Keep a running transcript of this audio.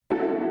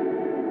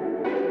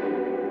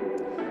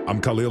I'm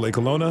Khalil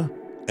Ekalona,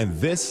 and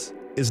this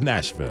is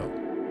Nashville.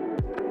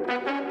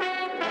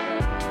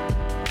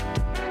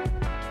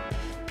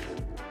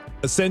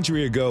 A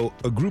century ago,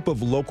 a group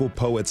of local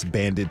poets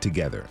banded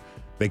together.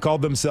 They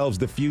called themselves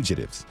the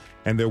Fugitives,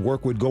 and their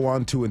work would go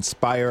on to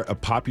inspire a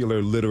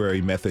popular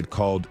literary method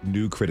called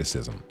New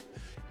Criticism.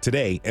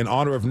 Today, in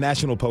honor of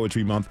National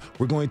Poetry Month,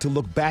 we're going to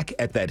look back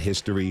at that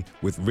history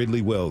with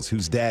Ridley Wills,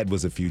 whose dad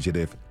was a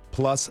fugitive,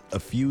 plus a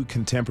few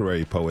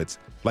contemporary poets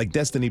like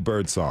Destiny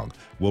Birdsong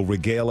will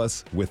regale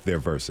us with their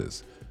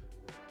verses.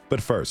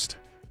 But first,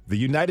 the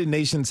United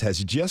Nations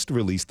has just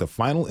released the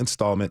final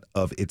installment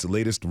of its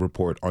latest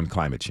report on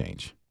climate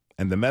change.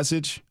 And the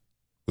message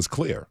was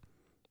clear.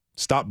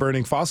 Stop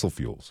burning fossil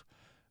fuels.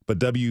 But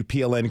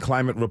WPLN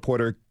climate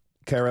reporter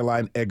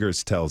Caroline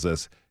Eggers tells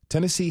us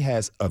Tennessee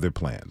has other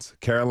plans.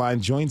 Caroline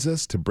joins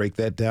us to break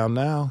that down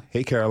now.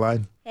 Hey,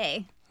 Caroline.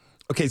 Hey.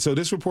 Okay, so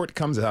this report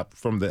comes up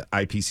from the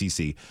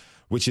IPCC,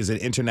 which is an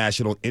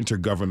international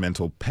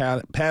intergovernmental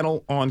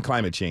panel on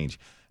climate change.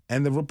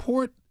 And the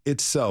report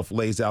itself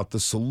lays out the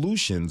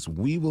solutions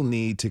we will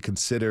need to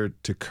consider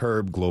to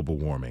curb global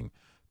warming.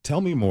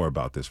 Tell me more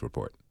about this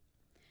report.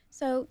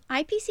 So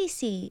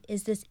IPCC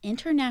is this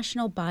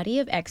international body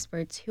of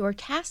experts who are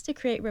tasked to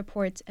create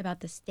reports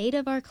about the state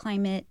of our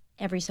climate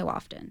every so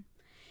often.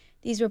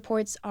 These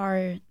reports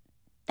are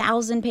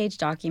 1,000-page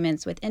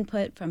documents with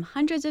input from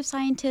hundreds of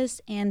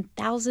scientists and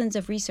thousands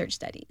of research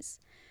studies.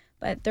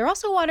 But they're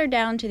also watered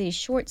down to these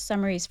short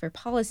summaries for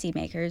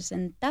policymakers,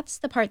 and that's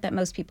the part that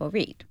most people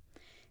read.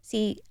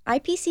 See,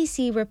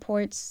 IPCC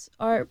reports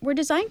were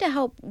designed to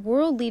help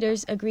world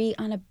leaders agree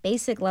on a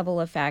basic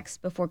level of facts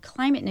before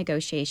climate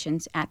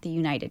negotiations at the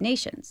United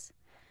Nations.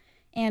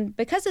 And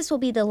because this will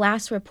be the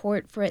last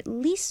report for at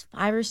least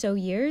 5 or so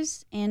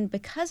years, and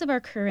because of our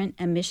current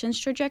emissions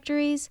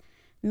trajectories,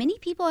 many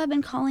people have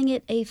been calling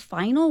it a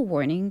final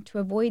warning to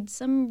avoid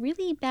some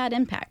really bad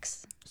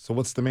impacts. So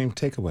what's the main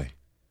takeaway?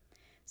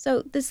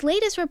 So this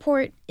latest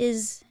report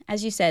is,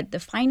 as you said,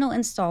 the final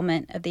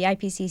installment of the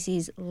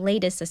IPCC's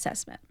latest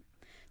assessment.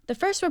 The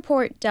first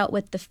report dealt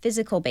with the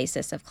physical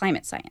basis of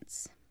climate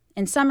science.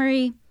 In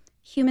summary,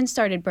 humans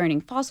started burning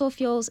fossil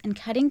fuels and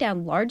cutting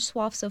down large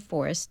swaths of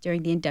forests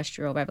during the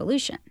Industrial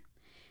Revolution.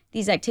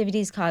 These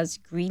activities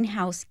caused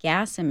greenhouse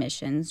gas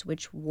emissions,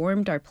 which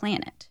warmed our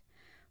planet.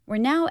 We're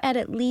now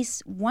at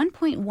least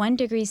 1.1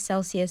 degrees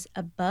Celsius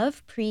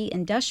above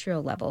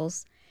pre-industrial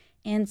levels,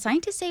 and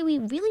scientists say we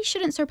really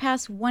shouldn't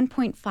surpass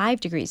 1.5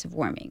 degrees of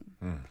warming.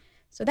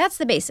 So that's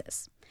the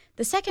basis.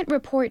 The second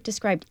report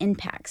described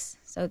impacts.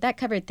 So that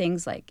covered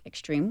things like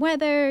extreme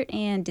weather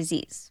and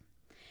disease.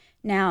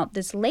 Now,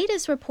 this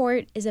latest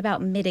report is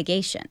about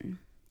mitigation.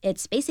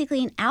 It's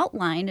basically an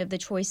outline of the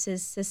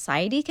choices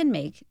society can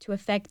make to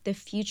affect the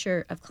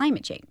future of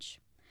climate change.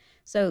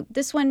 So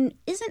this one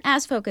isn't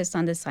as focused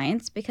on the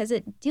science because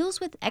it deals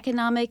with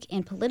economic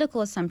and political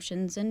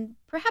assumptions and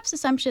perhaps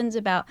assumptions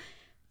about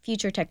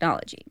future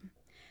technology.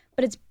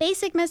 But its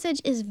basic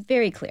message is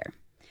very clear.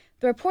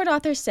 The report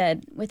author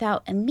said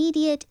without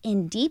immediate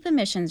and deep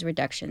emissions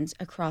reductions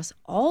across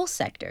all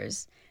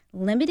sectors,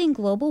 limiting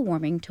global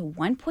warming to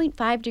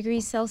 1.5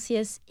 degrees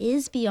Celsius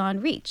is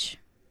beyond reach.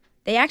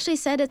 They actually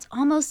said it's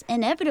almost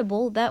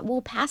inevitable that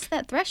we'll pass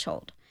that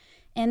threshold.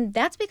 And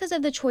that's because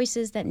of the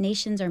choices that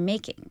nations are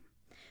making.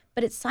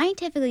 But it's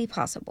scientifically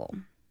possible.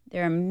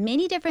 There are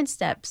many different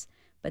steps,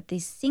 but the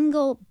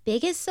single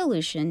biggest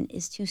solution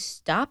is to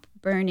stop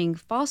burning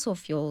fossil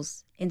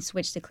fuels and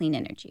switch to clean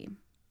energy.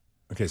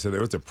 Okay, so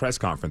there was a press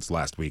conference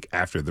last week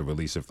after the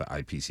release of the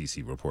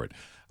IPCC report.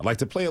 I'd like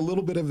to play a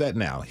little bit of that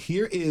now.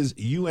 Here is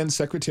UN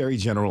Secretary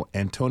General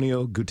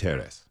Antonio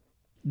Guterres.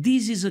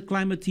 This is a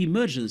climate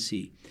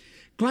emergency.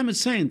 Climate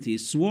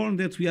scientists warn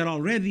that we are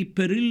already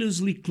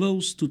perilously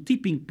close to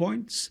tipping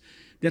points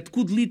that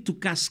could lead to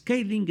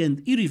cascading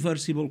and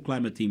irreversible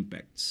climate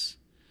impacts.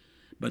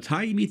 But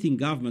high-emitting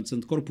governments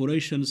and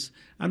corporations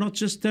are not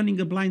just turning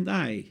a blind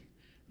eye.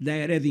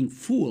 They are adding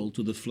fuel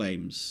to the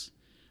flames.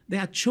 They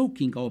are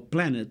choking our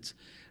planet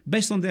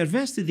based on their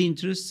vested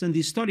interests and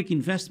historic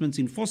investments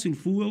in fossil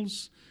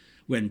fuels,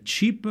 when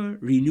cheaper,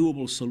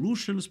 renewable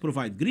solutions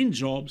provide green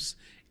jobs,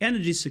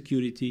 energy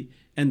security,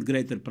 and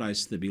greater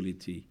price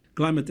stability.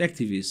 Climate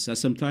activists are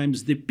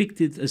sometimes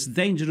depicted as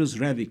dangerous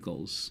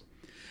radicals.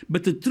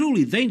 But the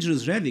truly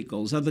dangerous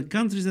radicals are the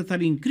countries that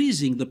are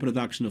increasing the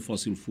production of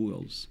fossil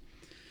fuels.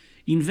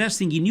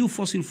 Investing in new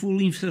fossil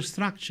fuel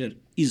infrastructure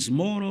is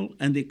moral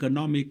and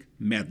economic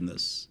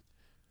madness.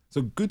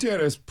 So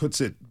Guterres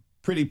puts it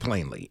pretty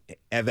plainly,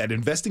 that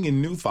investing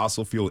in new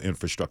fossil fuel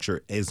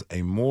infrastructure is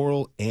a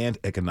moral and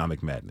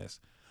economic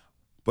madness.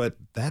 But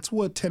that's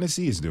what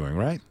Tennessee is doing,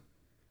 right?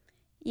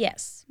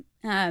 Yes,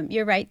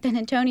 you're right that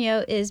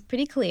Antonio is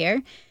pretty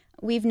clear.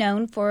 We've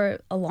known for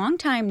a long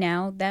time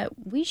now that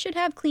we should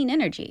have clean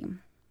energy,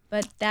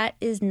 but that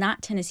is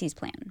not Tennessee's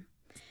plan.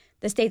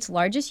 The state's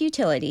largest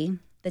utility,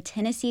 the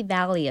Tennessee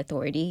Valley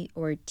Authority,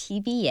 or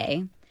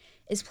TVA,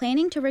 is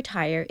planning to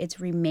retire its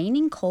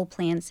remaining coal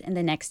plants in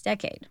the next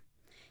decade.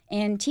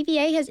 And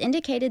TVA has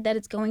indicated that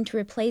it's going to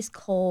replace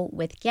coal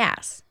with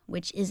gas,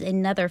 which is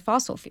another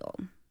fossil fuel.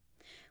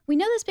 We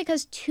know this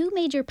because two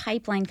major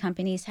pipeline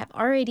companies have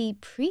already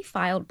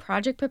pre-filed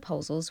project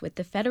proposals with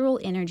the Federal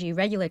Energy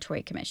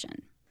Regulatory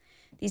Commission.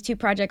 These two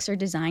projects are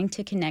designed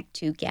to connect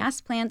to gas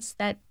plants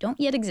that don't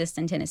yet exist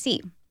in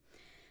Tennessee.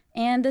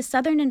 And the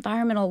Southern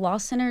Environmental Law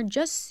Center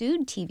just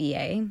sued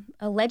TVA,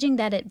 alleging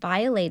that it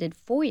violated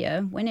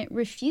FOIA when it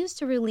refused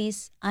to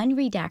release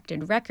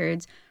unredacted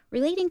records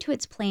relating to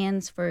its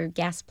plans for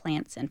gas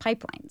plants and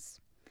pipelines.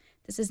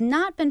 This has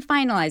not been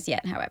finalized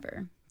yet,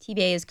 however.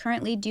 TVA is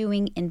currently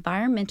doing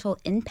environmental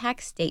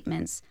impact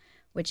statements,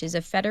 which is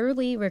a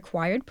federally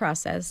required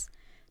process,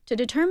 to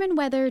determine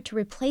whether to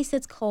replace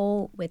its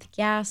coal with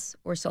gas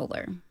or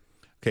solar.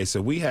 Okay,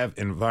 so we have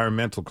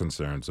environmental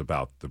concerns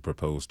about the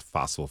proposed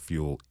fossil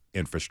fuel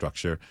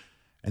infrastructure,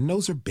 and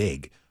those are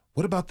big.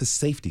 What about the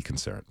safety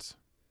concerns?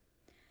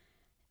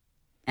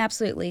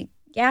 Absolutely.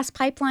 Gas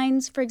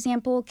pipelines, for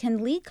example, can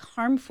leak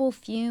harmful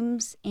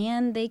fumes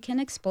and they can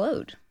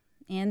explode.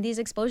 And these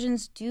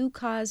explosions do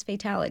cause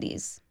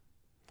fatalities.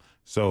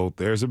 So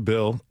there's a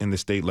bill in the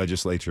state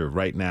legislature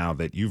right now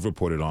that you've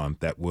reported on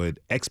that would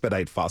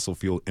expedite fossil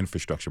fuel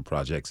infrastructure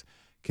projects.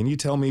 Can you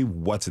tell me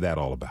what's that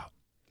all about?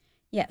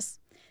 Yes.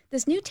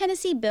 This new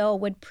Tennessee bill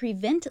would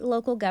prevent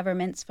local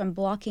governments from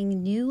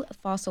blocking new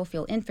fossil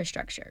fuel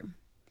infrastructure.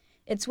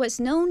 It's what's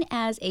known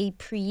as a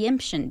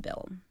preemption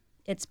bill.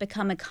 It's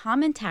become a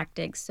common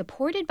tactic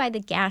supported by the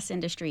gas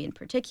industry in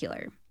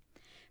particular.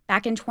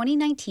 Back in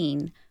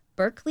 2019,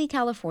 Berkeley,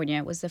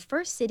 California was the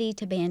first city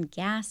to ban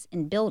gas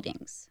in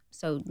buildings,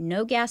 so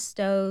no gas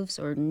stoves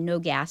or no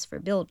gas for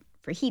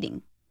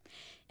heating.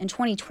 In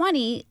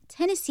 2020,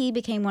 Tennessee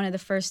became one of the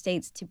first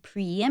states to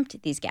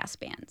preempt these gas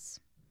bans.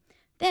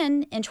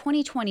 Then, in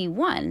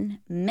 2021,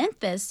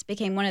 Memphis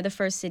became one of the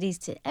first cities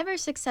to ever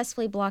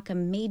successfully block a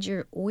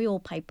major oil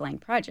pipeline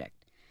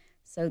project.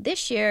 So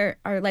this year,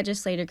 our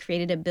legislator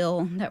created a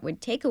bill that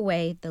would take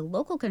away the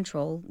local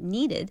control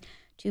needed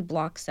to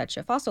block such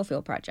a fossil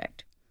fuel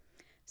project.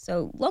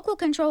 So local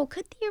control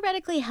could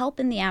theoretically help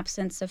in the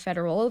absence of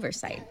federal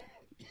oversight.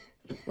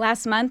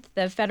 Last month,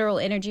 the Federal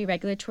Energy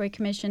Regulatory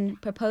Commission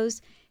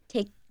proposed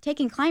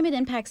taking climate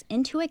impacts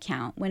into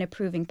account when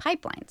approving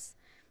pipelines.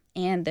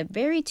 And the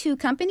very two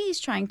companies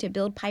trying to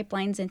build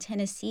pipelines in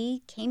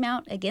Tennessee came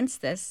out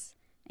against this,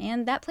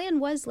 and that plan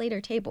was later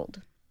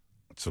tabled.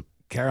 So,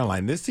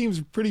 Caroline, this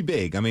seems pretty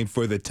big. I mean,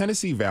 for the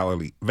Tennessee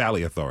Valley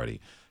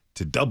Authority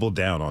to double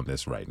down on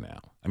this right now.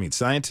 I mean,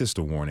 scientists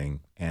are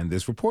warning, and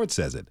this report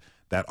says it,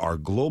 that our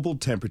global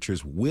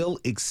temperatures will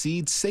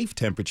exceed safe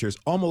temperatures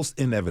almost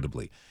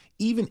inevitably,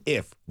 even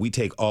if we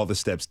take all the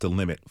steps to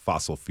limit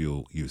fossil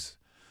fuel use.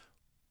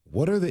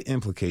 What are the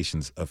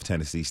implications of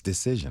Tennessee's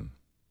decision?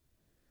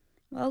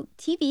 Well,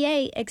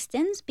 TVA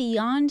extends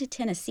beyond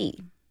Tennessee.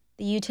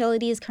 The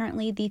utility is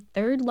currently the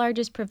third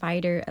largest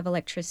provider of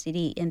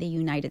electricity in the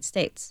United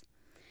States.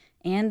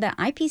 And the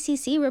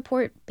IPCC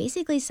report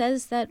basically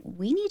says that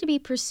we need to be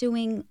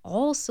pursuing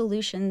all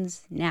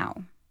solutions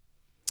now.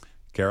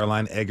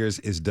 Caroline Eggers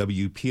is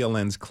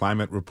WPLN's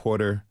climate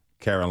reporter.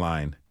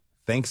 Caroline,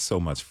 thanks so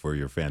much for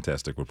your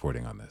fantastic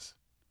reporting on this.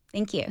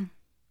 Thank you.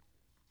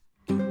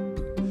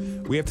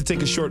 We have to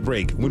take a short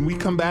break. When we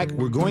come back,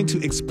 we're going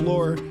to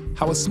explore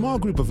how a small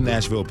group of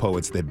Nashville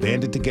poets that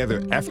banded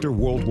together after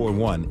World War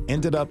I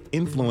ended up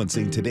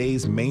influencing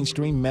today's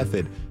mainstream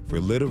method for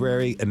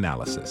literary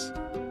analysis.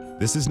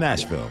 This is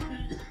Nashville.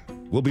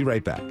 We'll be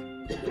right back.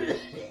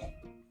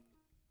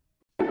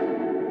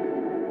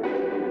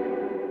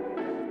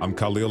 I'm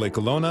Khalil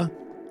Ekulona,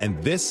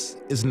 and this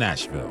is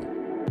Nashville.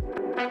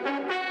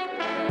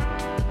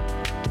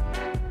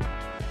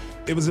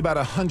 It was about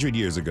 100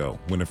 years ago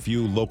when a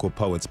few local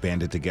poets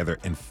banded together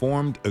and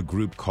formed a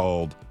group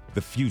called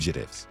the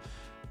Fugitives.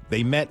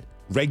 They met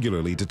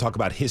regularly to talk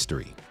about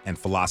history and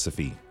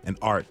philosophy and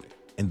art,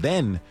 and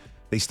then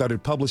they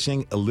started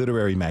publishing a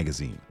literary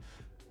magazine.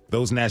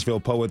 Those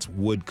Nashville poets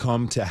would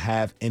come to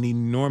have an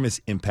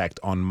enormous impact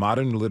on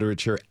modern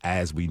literature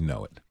as we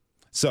know it.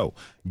 So,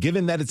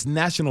 given that it's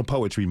National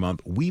Poetry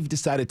Month, we've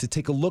decided to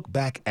take a look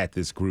back at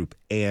this group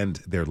and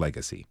their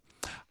legacy.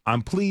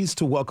 I'm pleased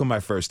to welcome my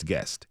first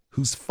guest,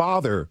 whose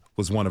father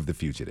was one of the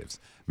Fugitives.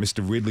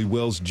 Mr. Ridley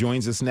Wills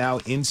joins us now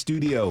in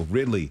studio.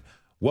 Ridley,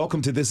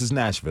 welcome to This is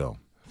Nashville.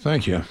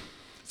 Thank you.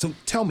 So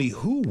tell me,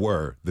 who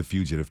were the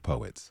Fugitive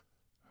Poets?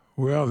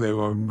 Well, they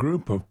were a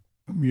group of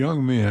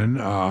young men,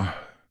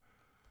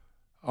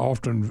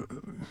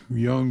 often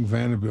young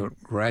Vanderbilt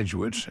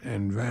graduates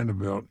and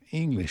Vanderbilt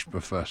English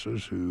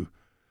professors who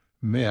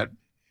met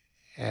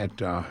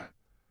at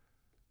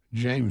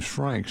James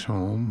Frank's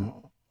home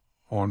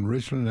on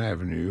Richland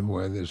Avenue,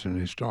 where there's an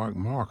historic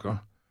marker,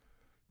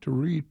 to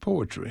read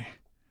poetry.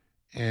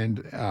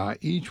 And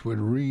each would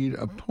read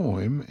a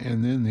poem,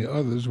 and then the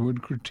others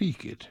would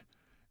critique it.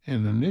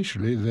 And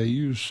initially they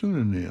used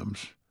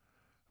pseudonyms,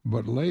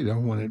 but later,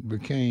 when it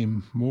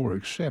became more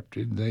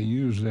accepted, they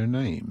used their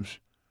names.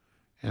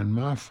 And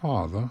my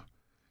father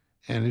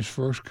and his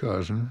first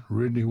cousin,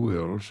 Ridley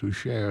Wills, who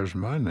shares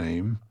my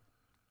name,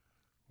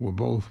 were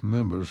both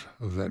members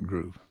of that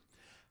group.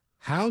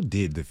 How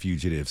did the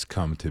Fugitives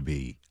come to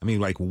be? I mean,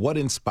 like, what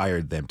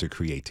inspired them to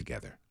create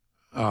together?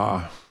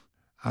 I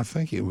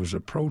think it was a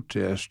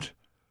protest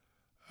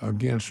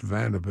against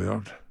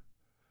Vanderbilt.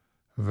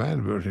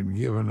 Vanderbilt had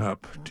given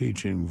up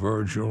teaching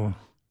Virgil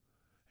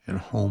and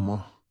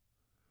Homer,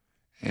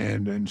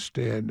 and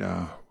instead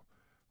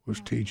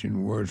was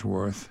teaching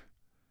Wordsworth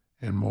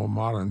and more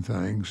modern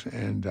things,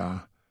 and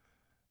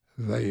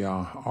the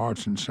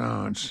arts and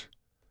science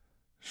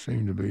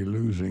seemed to be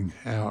losing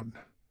out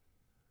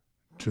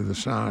to the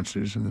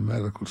sciences in the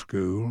medical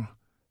school,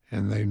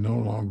 and they no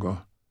longer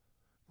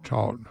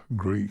taught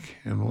Greek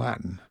and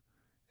Latin.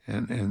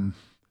 And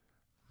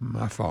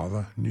my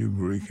father knew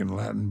Greek and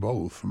Latin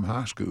both from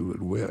high school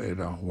at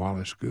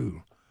Wallace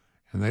School,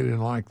 and they didn't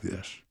like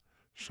this.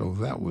 So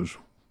that was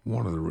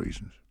one of the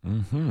reasons.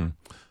 Mm-hmm.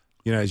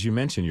 You know, as you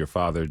mentioned, your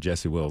father,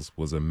 Jesse Wills,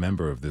 was a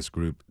member of this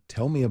group.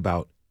 Tell me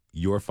about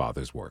your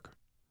father's work.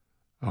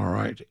 All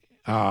right.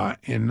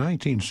 In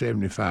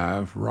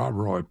 1975, Rob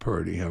Roy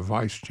Purdy, a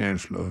vice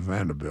chancellor of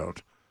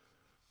Vanderbilt,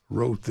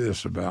 wrote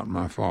this about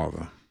my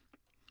father.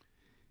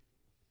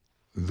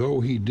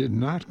 Though he did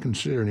not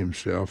consider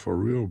himself a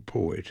real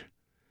poet,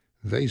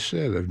 they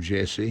said of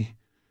Jesse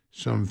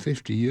some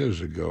 50 years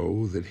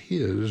ago that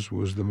his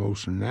was the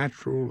most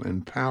natural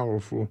and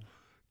powerful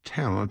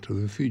talent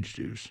of the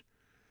fugitives.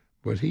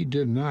 But he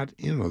did not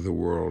enter the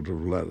world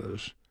of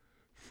letters.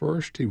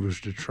 First, he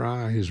was to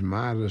try his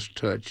Midas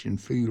touch in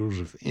fields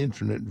of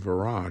infinite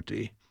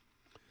variety.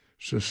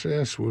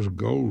 Success was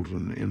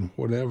golden in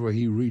whatever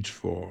he reached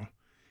for,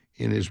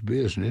 in his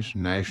business,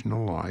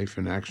 National Life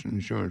and Accident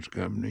Insurance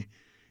Company,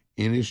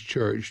 in his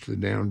church, the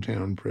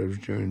Downtown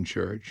Presbyterian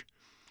Church,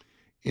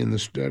 in the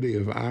study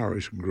of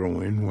iris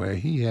growing, where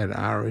he had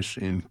iris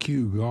in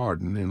Kew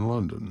Garden in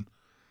London,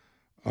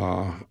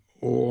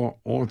 or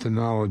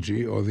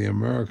ornithology, or the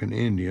American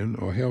Indian,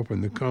 or helping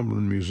the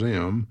Cumberland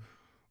Museum,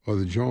 or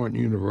the Joint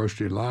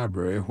University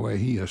Library, where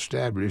he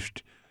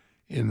established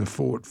in the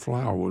Fort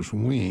Flowers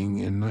wing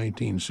in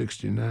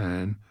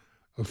 1969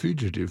 a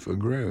fugitive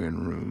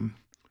agrarian room,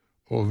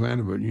 or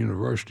Vanderbilt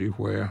University,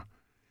 where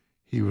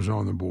he was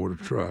on the Board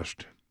of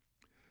Trust.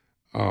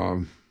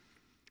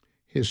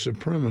 His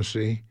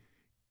supremacy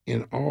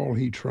in all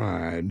he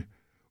tried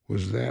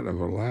was that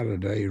of a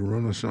latter-day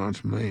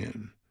Renaissance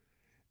man.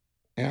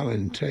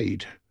 Allen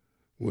Tate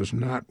was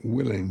not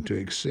willing to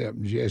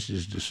accept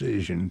Jesse's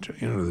decision to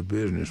enter the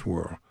business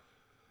world.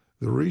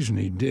 The reason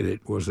he did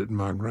it was that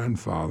my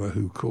grandfather,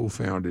 who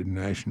co-founded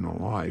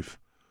National Life,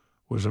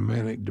 was a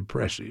manic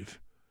depressive.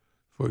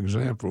 For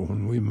example,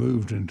 when we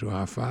moved into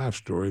our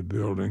 5-story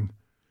building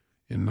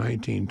in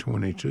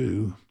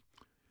 1922,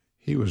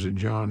 he was at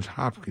Johns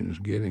Hopkins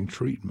getting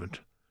treatment.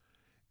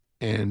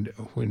 And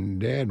when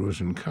Dad was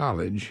in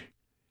college,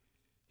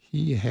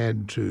 he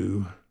had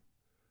to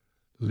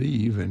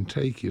leave and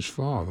take his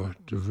father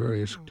to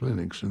various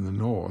clinics in the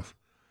North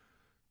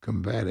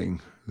combating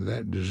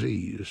that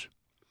disease.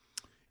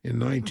 In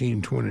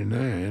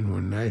 1929,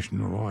 when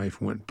National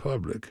Life went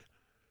public,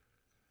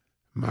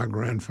 my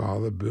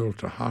grandfather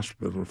built a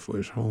hospital for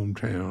his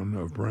hometown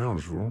of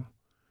Brownsville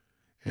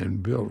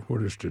and built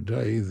what is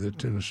today the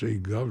Tennessee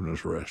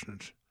Governor's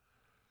Residence,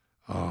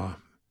 a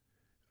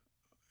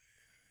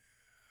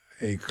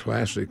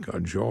classic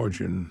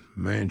Georgian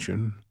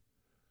mansion,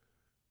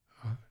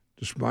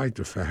 despite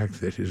the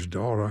fact that his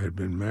daughter had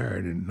been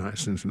married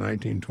since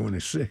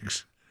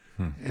 1926,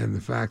 and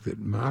the fact that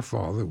my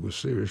father was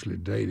seriously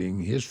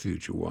dating his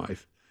future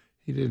wife.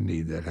 He didn't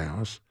need that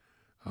house,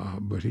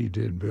 but he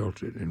did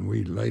build it, and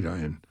we later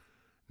in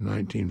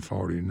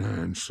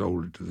 1949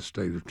 sold it to the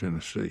state of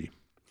Tennessee.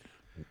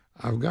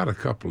 I've got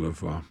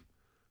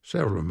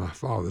several of my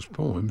father's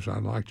poems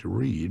I'd like to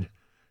read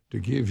to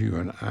give you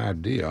an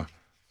idea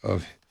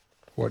of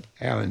what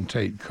Allen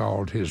Tate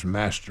called his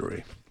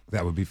mastery.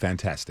 That would be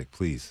fantastic,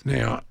 please.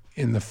 Now,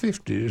 in the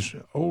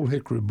 50s, Old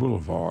Hickory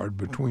Boulevard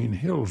between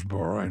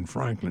Hillsborough and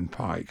Franklin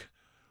Pike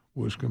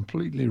was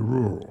completely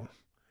rural.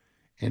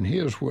 And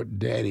here's what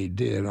Daddy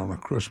did on a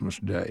Christmas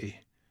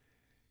day.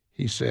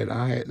 He said,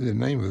 the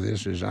name of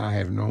this is I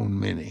Have Known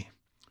Many.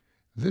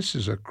 This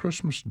is a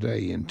Christmas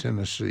day in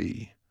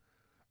Tennessee,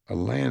 a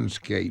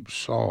landscape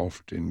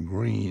soft in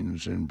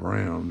greens and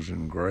browns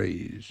and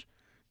grays,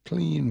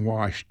 clean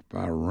washed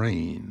by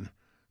rain,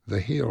 the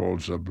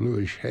hills a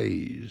bluish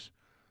haze.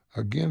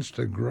 Against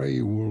a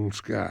gray wool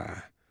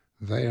sky,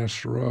 there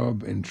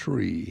shrub and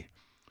tree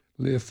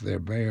lift their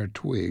bare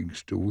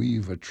twigs to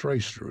weave a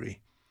tracery,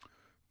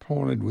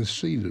 pointed with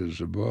cedars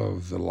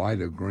above the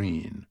lighter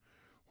green,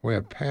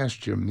 where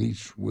pasture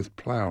meets with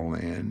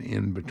plowland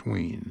in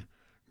between,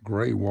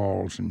 gray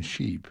walls and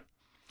sheep.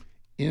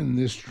 In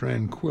this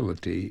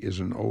tranquility is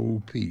an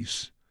old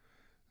peace.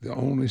 The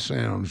only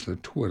sounds the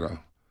twitter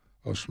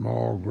of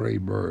small gray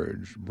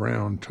birds,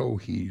 brown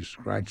towhees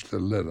scratch the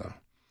litter.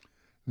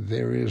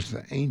 There is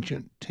the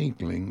ancient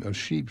tinkling of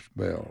sheep's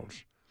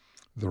bells.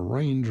 The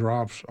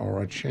raindrops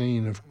are a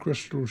chain of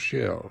crystal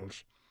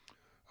shells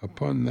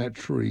upon that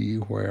tree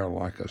where,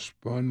 like a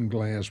spun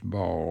glass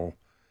ball,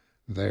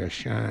 there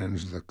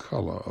shines the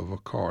color of a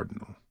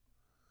cardinal.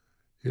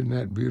 Isn't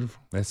that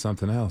beautiful? That's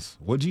something else.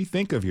 What do you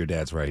think of your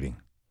dad's writing?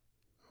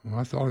 Well,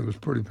 I thought it was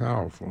pretty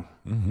powerful.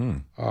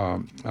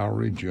 I'll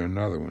read you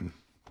another one.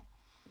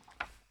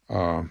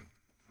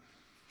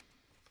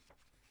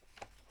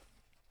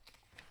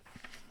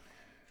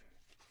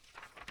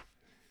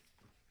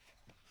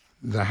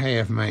 The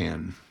Half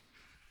Man.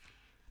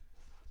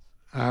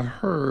 I've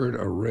heard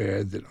or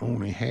read that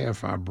only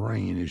half our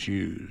brain is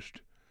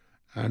used.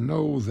 I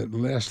know that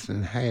less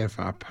than half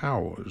our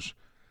powers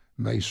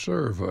may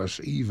serve us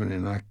even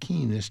in our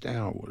keenest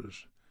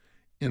hours.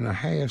 In a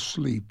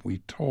half-sleep we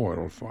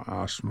toil for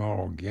our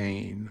small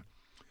gain.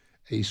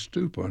 A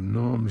stupor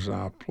numbs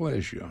our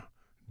pleasure,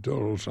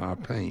 dulls our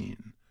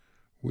pain.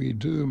 We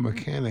do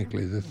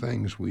mechanically the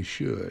things we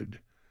should,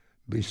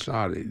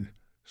 besotted,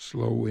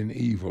 slow in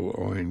evil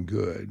or in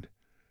good.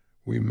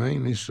 We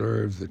mainly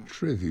serve the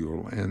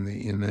trivial and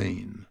the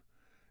inane.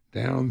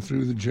 Down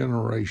through the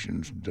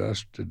generations,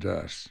 dust to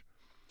dust,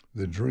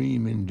 the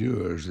dream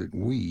endures that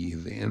we,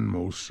 the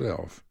inmost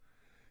self,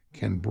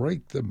 can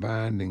break the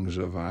bindings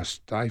of our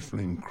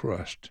stifling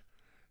crust,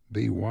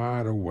 be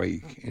wide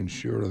awake and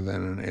surer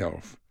than an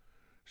elf,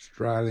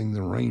 striding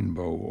the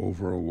rainbow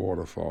over a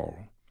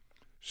waterfall.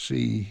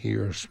 See,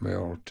 hear,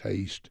 smell,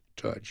 taste,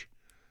 touch,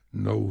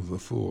 know the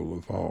full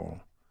of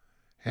all.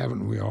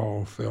 Haven't we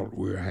all felt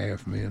we're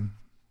half men?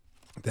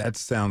 That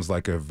sounds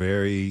like a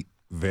very,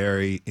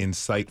 very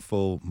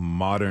insightful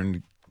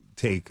modern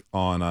take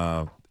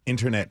on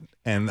internet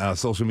and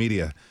social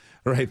media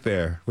right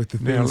there with the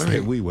things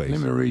that we waste. Let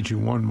me read you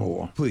one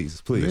more.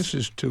 Please, please. This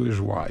is to his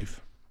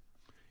wife.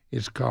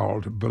 It's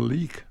called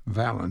Bleak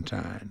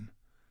Valentine.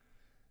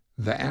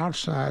 The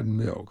outside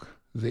milk,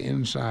 the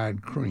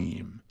inside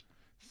cream,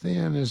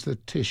 thin as the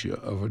tissue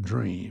of a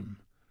dream,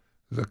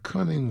 the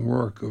cunning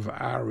work of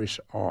Irish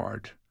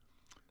art.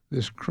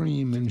 This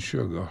cream and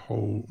sugar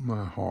hold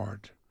my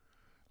heart.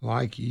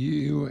 Like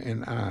you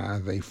and I,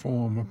 they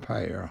form a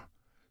pair,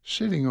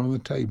 sitting on the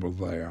table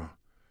there,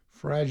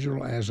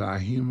 fragile as our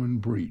human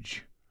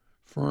breech,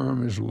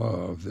 firm as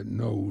love that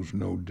knows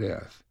no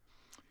death.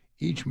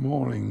 Each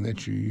morning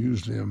that you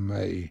use them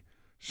may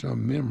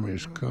some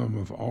memories come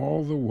of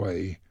all the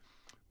way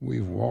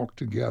we've walked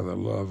together,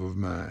 love of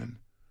mine.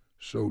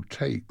 So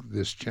take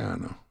this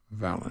china,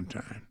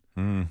 Valentine.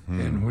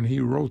 And when he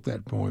wrote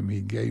that poem,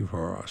 he gave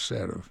her a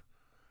set of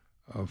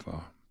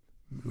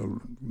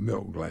little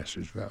milk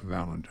glasses,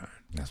 Valentine.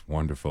 That's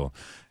wonderful.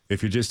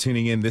 If you're just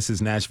tuning in, this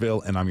is Nashville,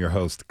 and I'm your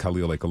host,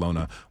 Khalil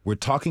Ekolona. We're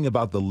talking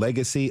about the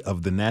legacy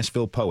of the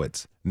Nashville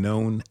poets,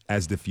 known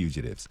as the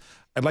Fugitives.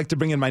 I'd like to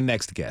bring in my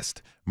next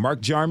guest.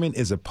 Mark Jarman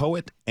is a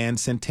poet and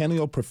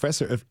Centennial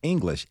Professor of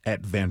English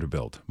at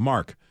Vanderbilt.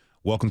 Mark,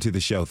 welcome to the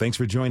show. Thanks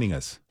for joining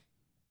us.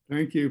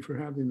 Thank you for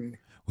having me.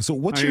 So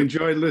I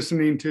enjoyed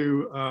listening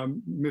to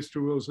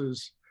Mr.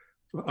 Wills's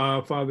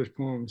father's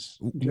poems,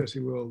 Jesse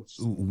Wills.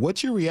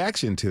 What's your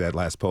reaction to that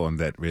last poem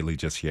that really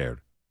just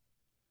shared?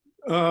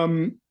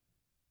 I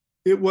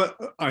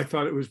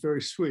thought it was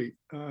very sweet.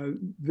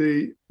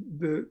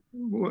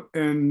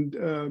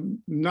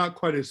 Not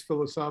quite as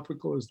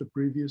philosophical as the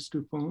previous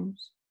two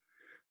poems.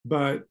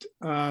 But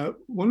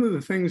one of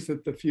the things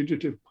that the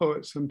fugitive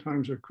poets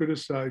sometimes are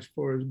criticized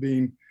for is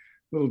being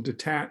a little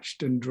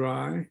detached and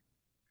dry.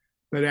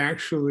 But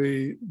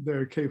actually,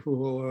 they're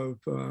capable of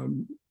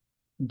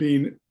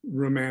being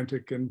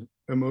romantic and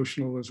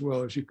emotional as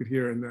well, as you could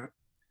hear in that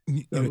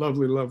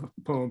lovely love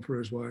poem for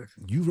his wife.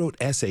 You wrote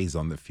essays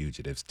on the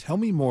Fugitives. Tell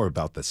me more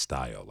about the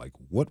style. Like,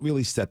 what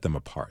really set them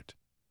apart?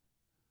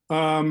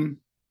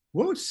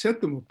 What set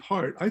them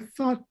apart? I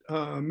thought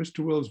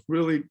Mr. Wills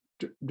really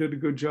did a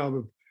good job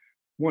of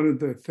one of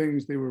the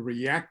things they were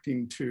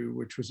reacting to,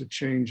 which was a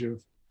change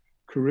of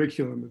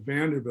curriculum at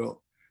Vanderbilt.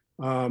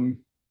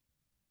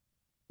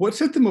 What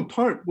set them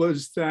apart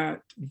was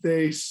that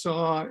they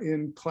saw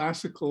in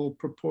classical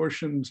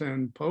proportions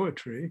and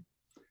poetry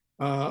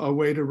a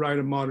way to write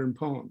a modern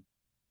poem.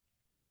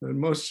 And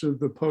most of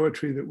the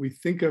poetry that we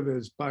think of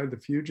as by the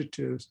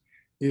Fugitives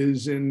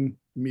is in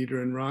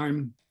meter and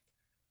rhyme,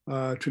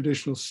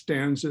 traditional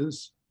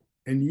stanzas,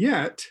 and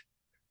yet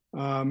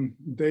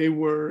they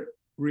were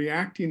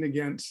reacting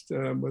against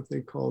what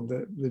they called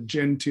the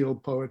genteel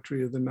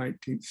poetry of the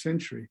 19th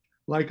century,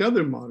 like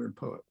other modern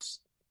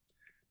poets.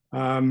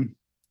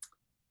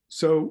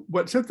 So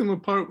what set them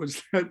apart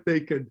was that they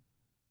could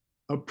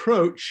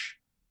approach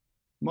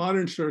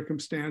modern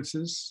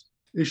circumstances,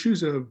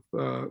 issues of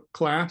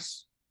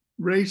class,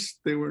 race,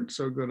 they weren't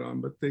so good on,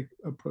 but they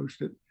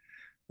approached it.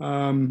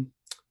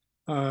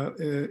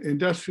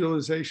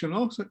 Industrialization,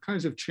 all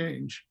kinds of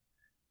change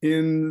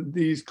in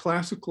these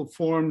classical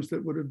forms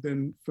that would have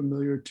been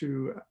familiar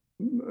to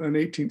an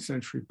 18th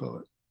century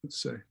poet,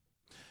 let's say.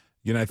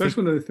 That's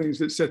one of the things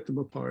that set them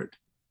apart.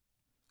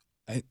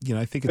 I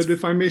think it's... But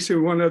if I may say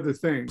one other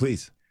thing.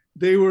 Please.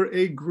 They were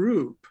a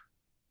group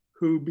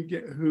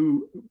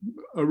who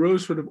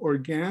arose sort of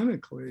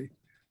organically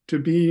to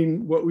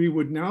being what we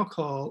would now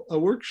call a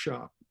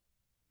workshop.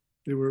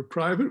 They were a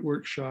private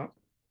workshop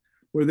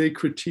where they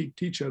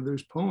critiqued each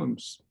other's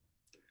poems.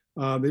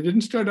 They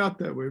didn't start out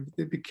that way, but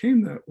they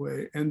became that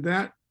way. And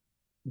that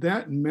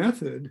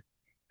method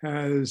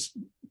has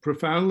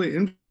profoundly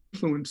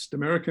influenced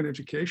American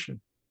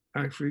education,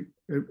 actually,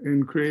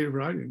 in creative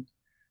writing,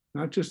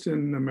 not just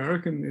in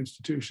American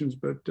institutions,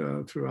 but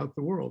throughout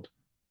the world.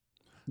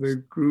 The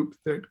group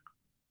that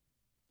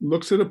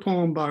looks at a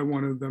poem by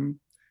one of them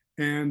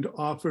and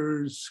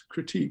offers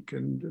critique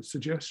and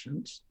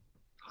suggestions,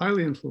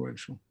 highly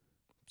influential.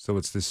 So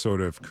it's this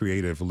sort of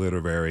creative,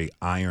 literary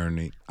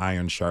iron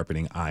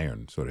sharpening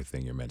iron sort of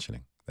thing you're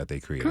mentioning that they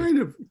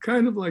created.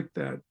 Kind of like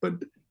that, but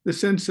the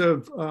sense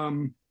of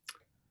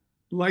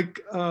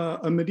like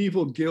a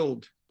medieval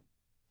guild,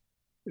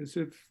 as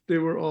if they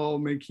were all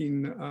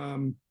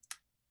making,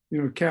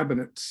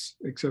 cabinets,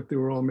 except they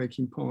were all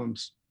making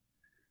poems,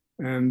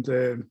 and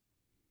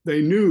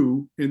they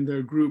knew in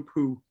their group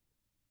who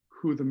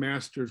the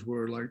masters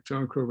were, like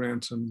John Crowe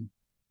Ransom,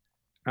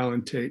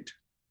 Alan Tate.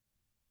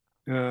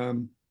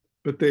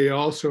 But they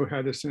also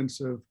had a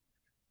sense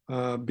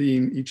of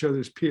being each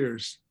other's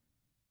peers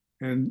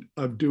and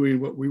of doing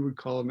what we would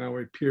call now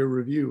a peer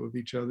review of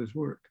each other's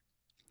work.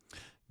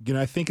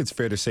 I think it's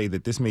fair to say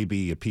that this may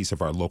be a piece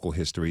of our local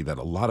history that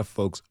a lot of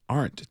folks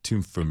aren't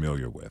too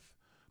familiar with.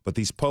 But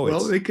these poets...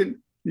 Well,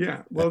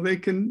 they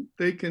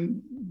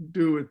can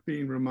do with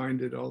being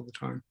reminded all the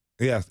time.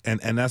 Yeah,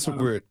 and that's what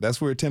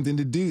we're attempting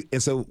to do.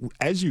 And so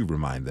as you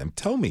remind them,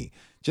 tell me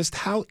just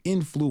how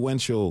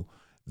influential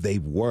they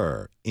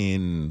were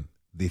in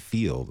the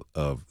field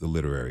of the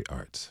literary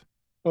arts.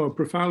 Oh,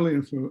 profoundly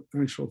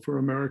influential for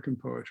American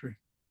poetry.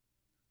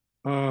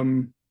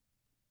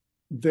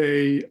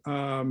 They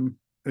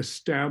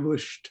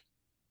established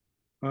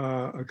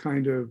a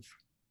kind of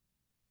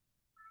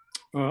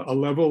a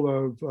level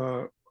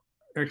of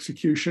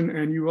execution.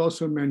 And you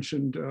also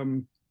mentioned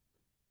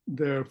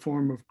their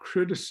form of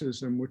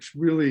criticism, which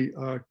really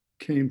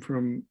came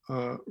from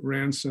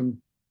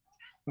Ransom,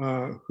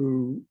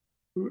 who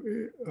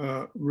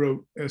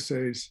wrote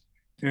essays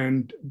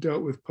and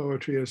dealt with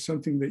poetry as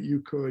something that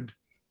you could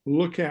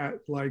look at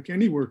like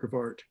any work of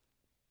art.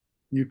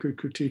 You could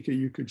critique it,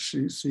 you could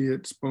see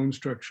its bone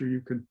structure,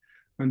 you could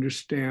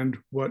understand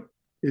what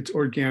its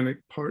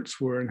organic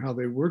parts were and how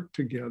they worked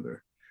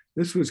together.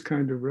 This was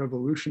kind of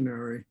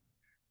revolutionary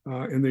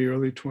in the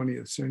early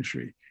 20th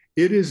century.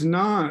 It is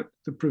not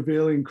the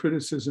prevailing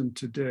criticism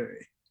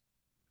today,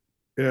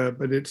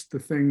 but it's the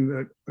thing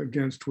that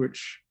against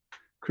which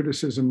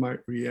criticism might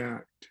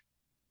react.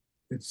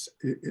 It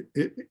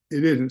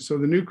isn't. So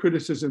the new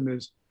criticism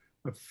is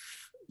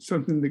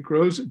something that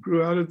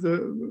grew out of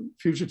the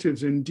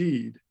fugitives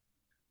indeed,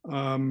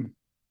 and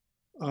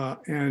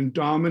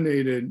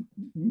dominated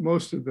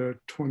most of the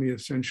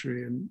 20th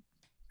century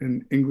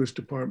in English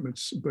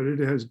departments, but it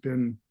has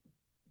been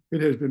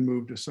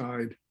moved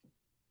aside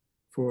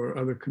for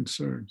other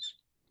concerns.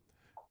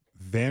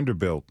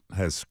 Vanderbilt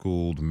has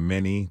schooled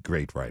many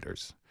great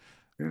writers.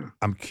 Yeah.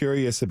 I'm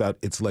curious about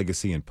its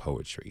legacy in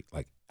poetry.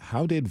 Like,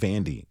 how did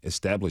Vandy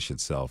establish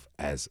itself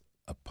as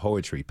a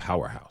poetry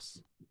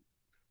powerhouse?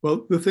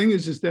 Well, the thing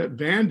is that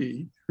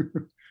Vandy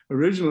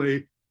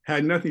originally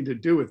had nothing to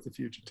do with the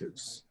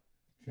fugitives.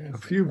 A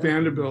few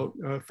Vanderbilt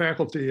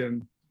faculty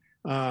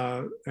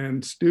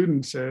and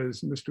students,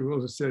 as Mr.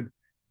 Wilson said,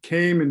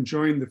 came and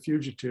joined the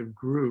fugitive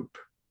group,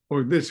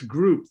 or this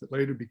group that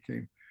later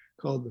became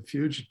called the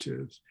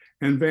Fugitives.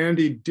 And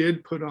Vandy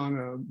did put on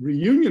a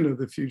reunion of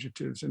the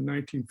Fugitives in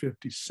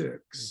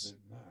 1956.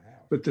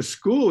 But the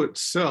school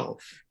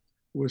itself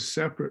was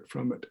separate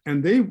from it.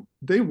 And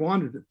they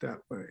wanted it that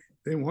way.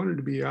 They wanted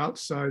to be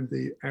outside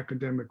the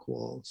academic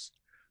walls.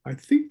 I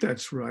think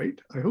that's right.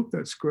 I hope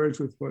that squares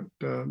with what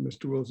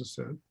Mr. Wilson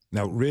said.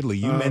 Now, Ridley,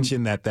 you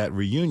mentioned that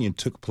reunion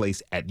took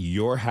place at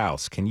your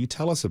house. Can you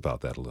tell us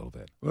about that a little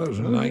bit? Well, it was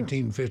in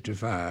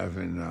 1955,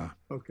 and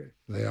okay.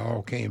 They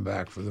all came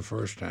back for the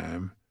first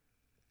time.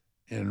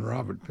 And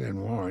Robert Penn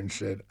Warren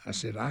said,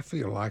 I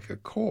feel like a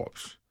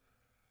corpse,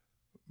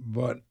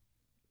 but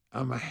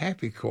I'm a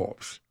happy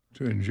corpse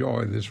to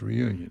enjoy this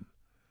reunion.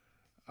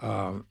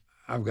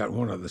 I've got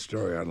one other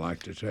story I'd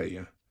like to tell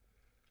you.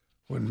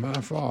 When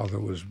my father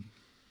was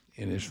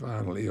in his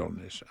final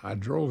illness, I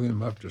drove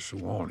him up to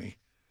Sewanee,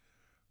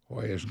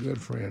 where his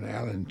good friend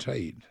Alan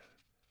Tate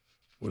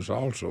was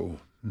also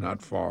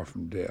not far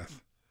from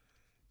death.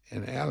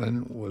 And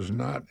Alan was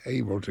not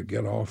able to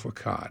get off a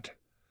cot.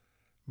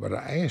 But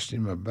I asked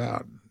him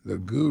about the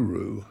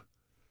guru,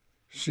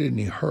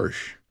 Sidney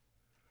Hirsch,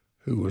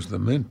 who was the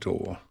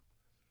mentor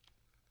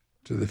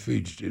to the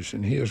fugitives.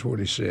 And here's what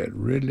he said: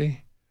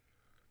 Ridley,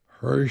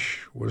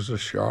 Hirsch was a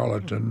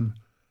charlatan,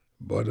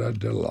 but a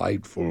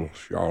delightful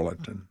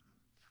charlatan.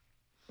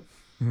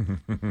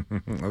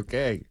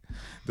 Okay.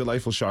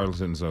 Delightful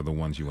charlatans are the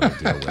ones you want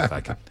to deal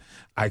with,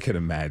 I could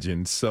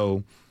imagine.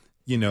 So,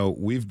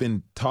 we've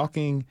been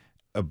talking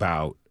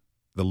about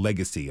the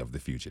legacy of the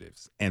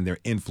fugitives and their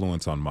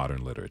influence on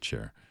modern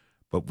literature.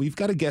 But we've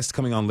got a guest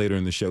coming on later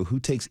in the show who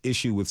takes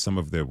issue with some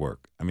of their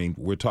work. I mean,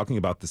 we're talking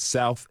about the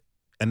South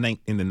in the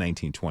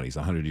 1920s,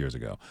 100 years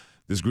ago.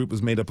 This group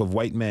was made up of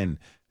white men.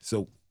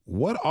 So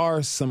what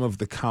are some of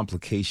the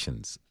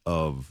complications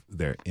of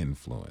their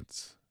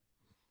influence?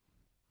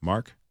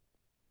 Mark?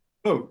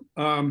 Well,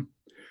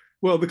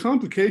 the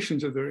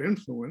complications of their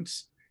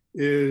influence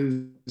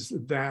is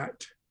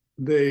that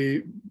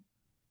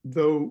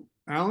though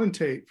Alan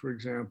Tate, for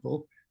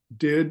example,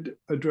 did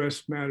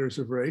address matters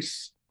of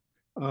race,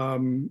 a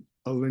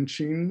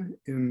lynching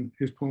in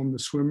his poem, The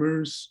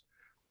Swimmers,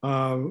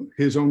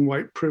 his own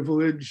white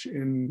privilege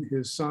in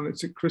his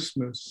sonnets at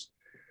Christmas.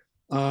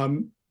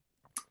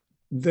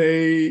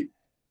 They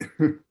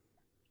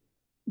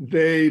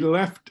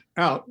left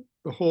out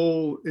the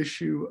whole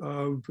issue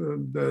of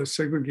the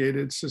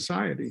segregated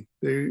society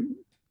they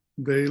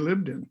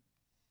lived in.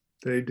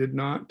 They did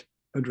not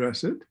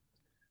address it.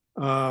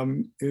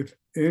 If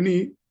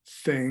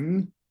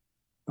anything,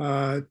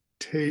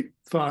 Tate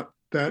thought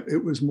that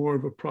it was more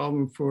of a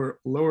problem for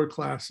lower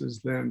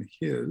classes than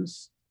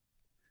his.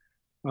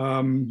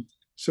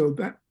 So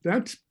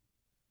that's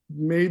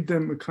made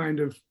them a kind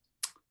of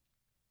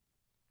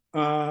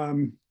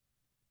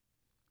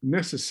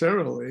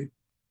necessarily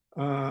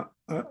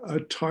a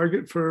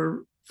target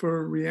for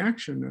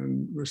reaction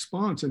and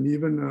response, and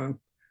even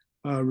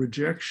a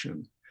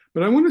rejection.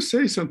 But I want to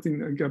say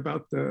something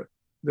about the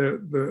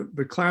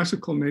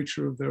classical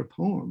nature of their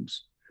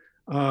poems.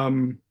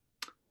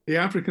 The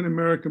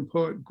African-American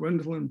poet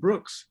Gwendolyn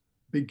Brooks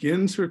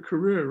begins her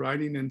career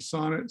writing in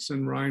sonnets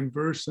and rhyme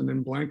verse and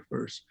in blank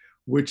verse,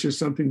 which is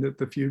something that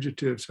the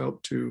Fugitives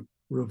helped to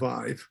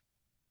revive.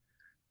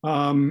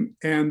 And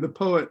the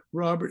poet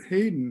Robert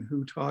Hayden,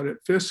 who taught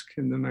at Fisk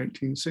in the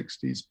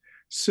 1960s,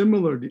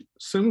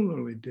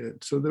 similarly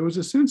did. So there was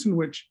a sense in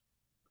which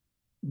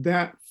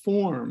that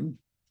form,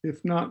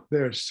 if not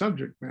their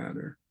subject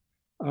matter,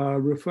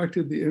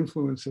 reflected the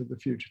influence of the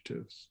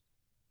Fugitives.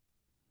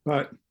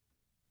 But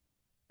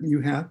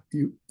you have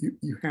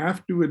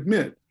to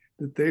admit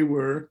that they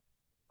were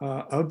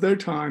of their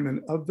time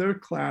and of their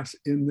class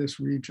in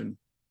this region.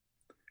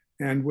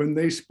 And when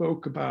they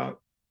spoke about,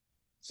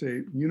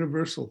 say,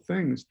 universal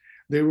things,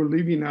 they were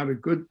leaving out a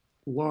good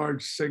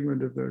large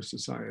segment of their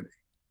society.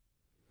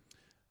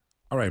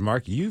 All right,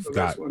 Mark,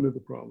 that's one of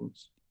the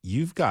problems.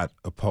 You've got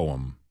a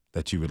poem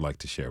that you would like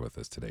to share with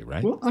us today,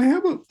 right? Well, I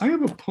have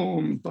a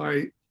poem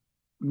by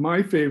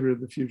my favorite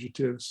of the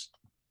Fugitives,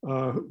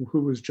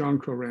 who was John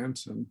Crow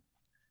Ransom.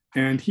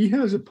 And he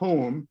has a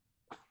poem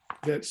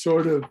that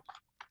sort of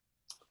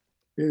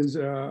is,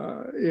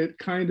 it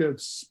kind of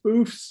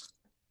spoofs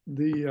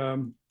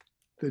the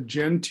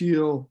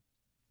genteel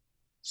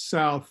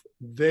South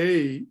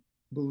they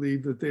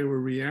believe that they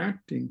were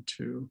reacting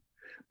to.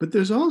 But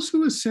there's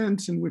also a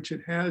sense in which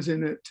it has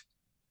in it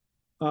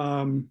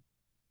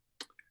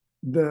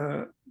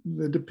the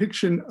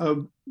depiction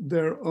of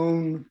their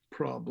own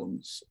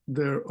problems,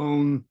 their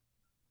own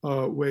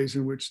ways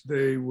in which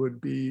they would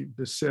be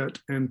beset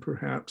and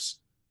perhaps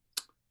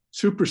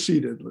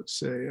superseded, let's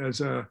say,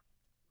 as an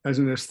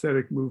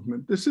aesthetic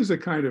movement. This is a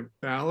kind of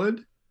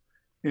ballad,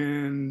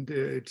 and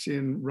it's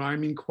in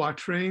rhyming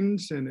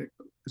quatrains, and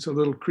it's a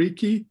little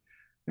creaky,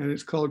 and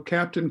it's called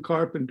Captain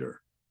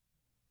Carpenter.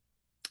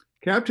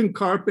 Captain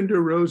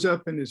Carpenter rose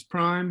up in his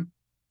prime,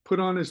 put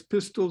on his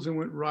pistols and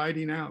went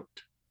riding out,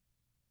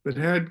 but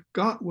had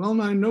got well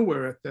nigh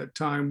nowhere at that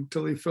time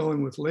till he fell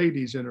in with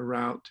ladies in a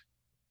rout.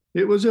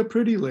 It was a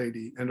pretty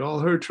lady and all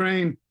her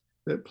train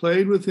that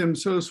played with him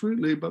so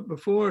sweetly, but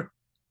before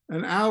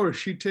an hour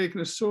she'd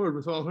taken a sword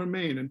with all her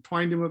mane and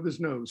twined him of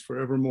his nose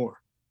forevermore.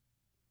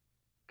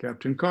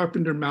 Captain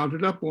Carpenter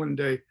mounted up one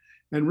day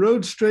and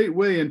rode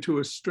straightway into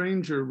a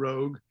stranger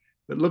rogue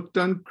that looked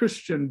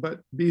unchristian,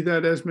 but be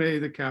that as may,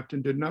 the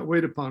captain did not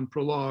wait upon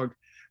prologue,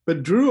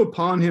 but drew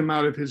upon him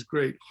out of his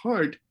great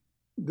heart.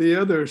 The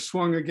other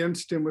swung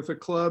against him with a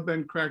club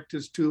and cracked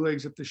his two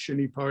legs at the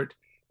shinny part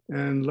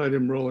and let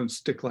him roll and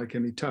stick like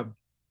any tub.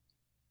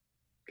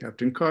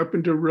 Captain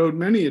Carpenter rode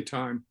many a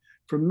time,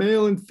 from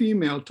male and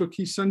female took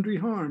he sundry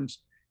harms.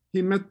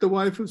 He met the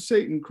wife of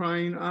Satan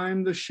crying,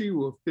 I'm the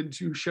she-wolf,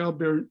 bids you shall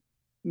bear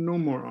no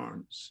more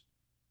arms.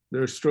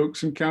 Their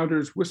strokes and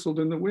counters whistled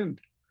in the wind.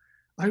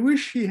 I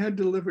wish he had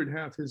delivered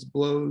half his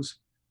blows,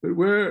 but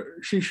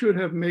where she should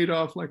have made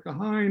off like a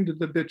hind,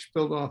 the bitch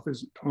fell off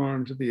his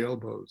arms at the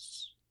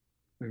elbows.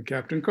 And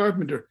Captain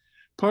Carpenter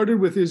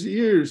parted with his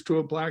ears to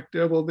a black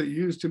devil that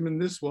used him in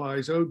this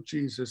wise. Oh,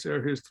 Jesus,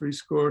 ere his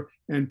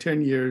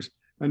 70 years,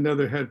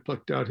 another had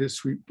plucked out his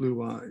sweet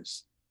blue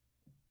eyes.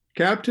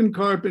 Captain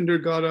Carpenter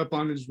got up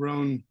on his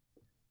roan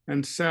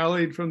and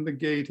sallied from the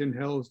gate in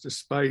hell's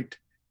despite.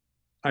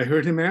 I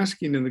heard him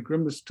asking in the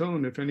grimmest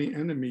tone if any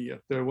enemy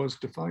yet there was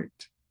to fight.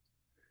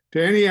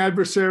 To any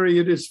adversary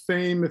it is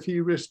fame if he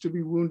risked to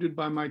be wounded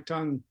by my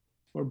tongue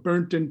or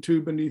burnt in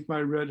two beneath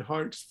my red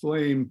heart's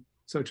flame.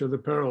 Such are the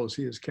perils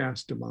he is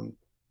cast among.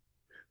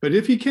 But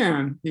if he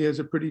can, he has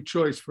a pretty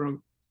choice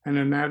from an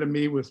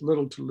anatomy with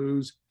little to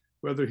lose,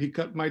 whether he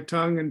cut my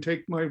tongue and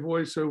take my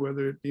voice or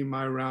whether it be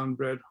my round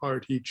red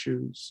heart he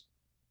choose.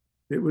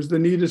 It was the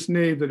neatest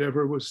knave that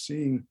ever was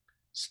seen,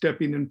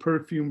 stepping in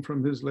perfume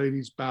from his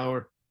lady's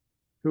bower,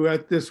 who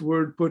at this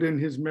word put in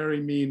his merry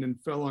mien and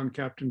fell on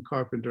Captain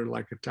Carpenter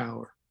like a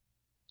tower.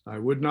 I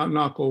would not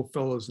knock old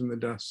fellows in the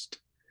dust,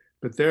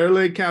 but there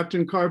lay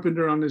Captain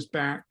Carpenter on his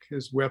back.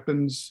 His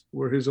weapons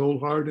were his old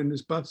heart and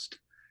his bust,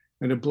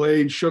 and a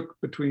blade shook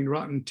between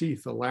rotten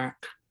teeth,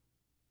 alack.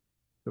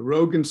 The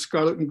rogue in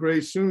scarlet and gray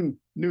soon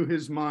knew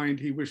his mind.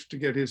 He wished to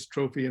get his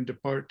trophy and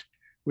depart.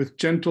 With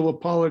gentle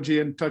apology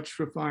and touch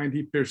refined,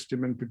 he pierced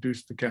him and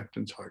produced the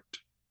captain's heart.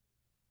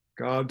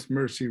 God's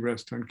mercy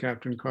rest on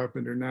Captain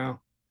Carpenter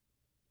now.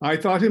 I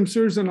thought him,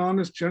 sirs, an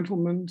honest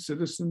gentleman,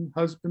 citizen,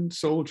 husband,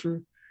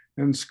 soldier,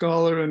 and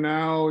scholar, and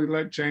now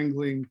let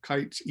jangling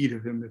kites eat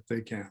of him if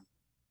they can.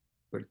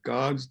 But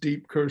God's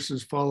deep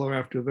curses follow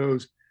after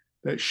those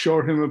that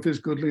shore him of his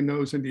goodly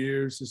nose and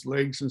ears, his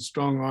legs and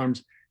strong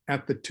arms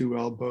at the 2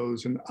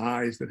 elbows, and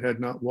eyes that had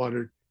not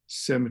watered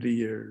 70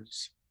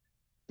 years.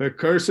 The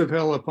curse of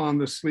hell upon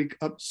the sleek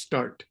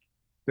upstart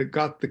that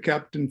got the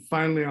captain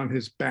finally on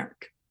his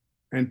back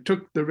and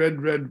took the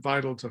red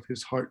vitals of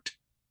his heart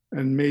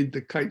and made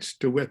the kites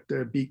to wet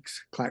their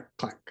beaks, clack,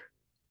 clack.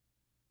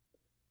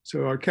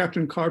 So our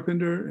Captain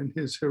Carpenter and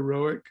his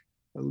heroic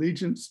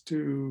allegiance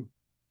to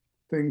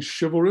things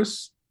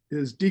chivalrous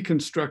is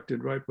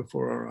deconstructed right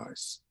before our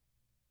eyes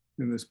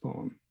in this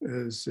poem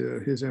as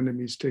his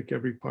enemies take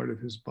every part of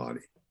his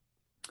body.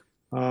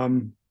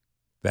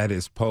 That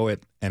is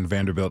poet and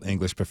Vanderbilt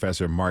English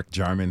professor Mark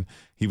Jarman.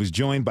 He was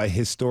joined by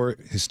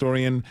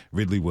historian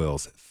Ridley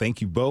Wills.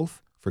 Thank you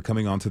both for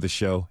coming on to the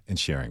show and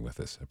sharing with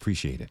us.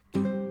 Appreciate it.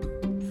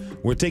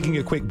 We're taking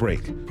a quick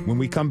break. When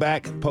we come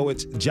back,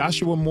 poets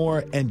Joshua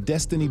Moore and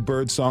Destiny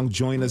Birdsong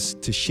join us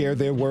to share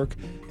their work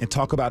and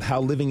talk about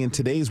how living in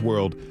today's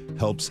world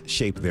helps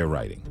shape their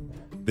writing.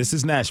 This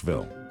is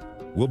Nashville.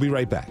 We'll be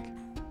right back.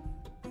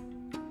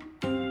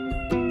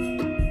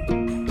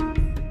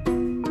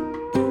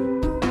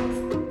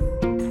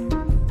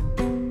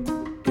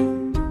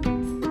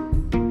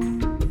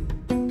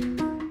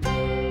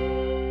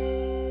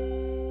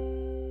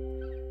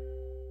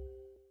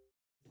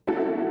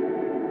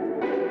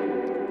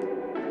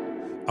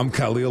 I'm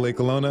Khalil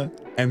Ekalona,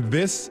 and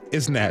this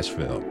is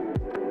Nashville.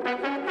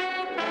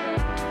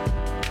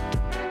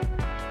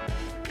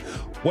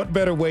 What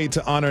better way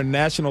to honor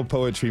National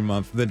Poetry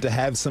Month than to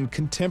have some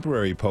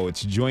contemporary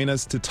poets join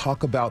us to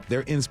talk about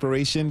their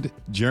inspiration,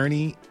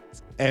 journey,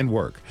 and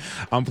work.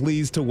 I'm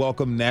pleased to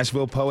welcome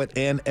Nashville poet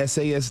and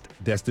essayist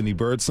Destiny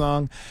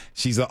Birdsong.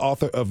 She's the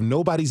author of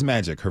Nobody's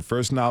Magic, her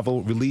first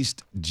novel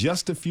released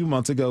just a few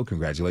months ago.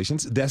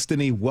 Congratulations.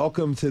 Destiny,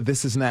 welcome to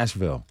This is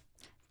Nashville.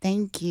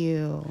 Thank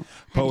you.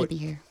 Happy to be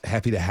here.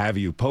 Happy to have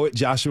you. Poet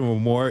Joshua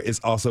Moore is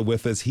also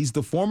with us. He's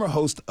the former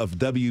host of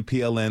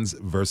WPLN's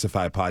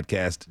Versify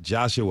podcast.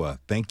 Joshua,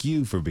 thank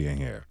you for being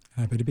here.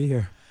 Happy to be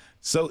here.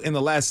 So in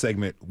the last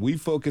segment, we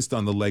focused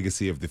on the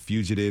legacy of the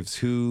fugitives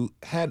who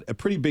had a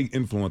pretty big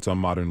influence on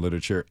modern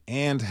literature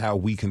and how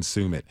we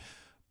consume it.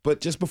 But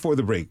just before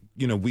the break,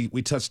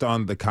 we touched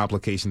on the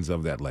complications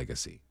of that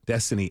legacy.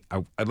 Destiny,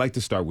 I'd like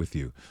to start with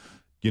you.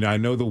 I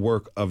know the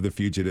work of the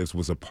fugitives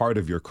was a part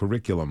of your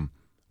curriculum.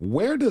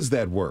 Where does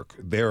that work,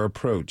 their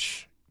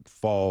approach,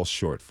 fall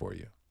short for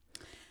you?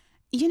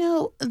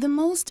 The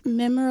most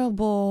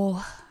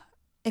memorable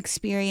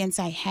experience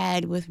I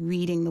had with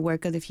reading the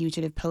work of the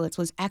fugitive poets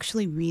was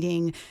actually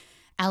reading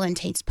Alan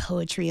Tate's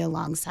poetry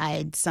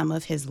alongside some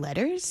of his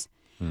letters.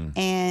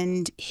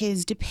 And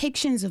his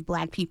depictions of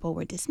Black people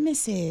were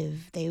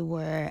dismissive. They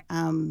were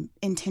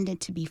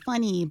intended to be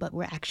funny, but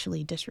were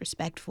actually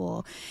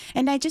disrespectful.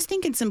 And I just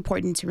think it's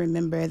important to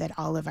remember that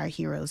all of our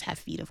heroes have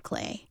feet of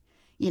clay.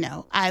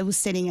 I was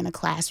sitting in a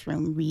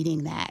classroom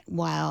reading that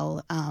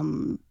while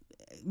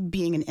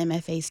being an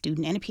MFA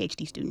student and a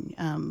PhD student.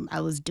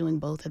 I was doing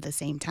both at the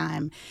same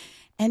time.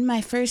 And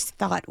my first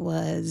thought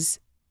was,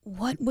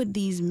 what would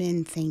these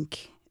men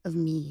think of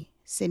me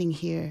sitting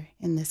here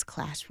in this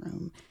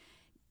classroom?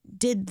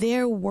 Did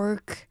their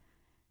work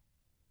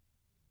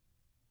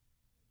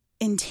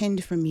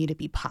intend for me to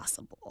be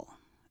possible?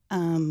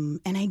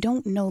 And I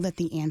don't know that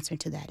the answer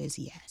to that is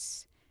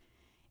yes.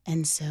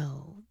 And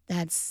so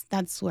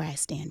that's where I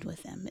stand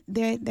with them.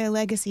 Their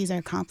legacies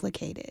are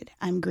complicated.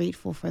 I'm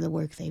grateful for the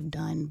work they've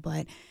done,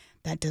 but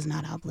that does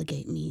not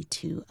obligate me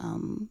to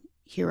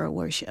hero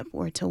worship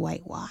or to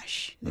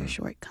whitewash their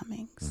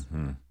shortcomings.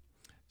 Mm-hmm.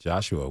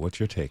 Joshua, what's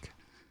your take?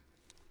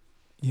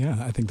 Yeah,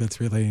 I think that's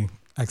really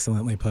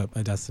excellently put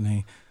by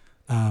Destiny.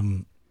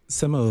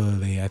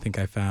 Similarly, I think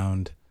I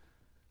found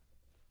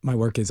my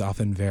work is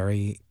often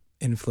very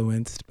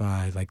influenced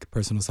by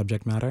personal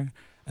subject matter.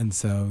 And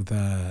so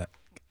the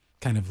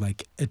kind of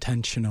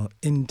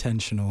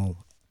intentional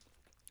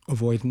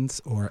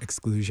avoidance or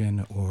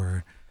exclusion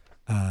or,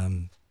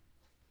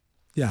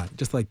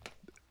 just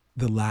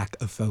the lack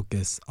of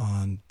focus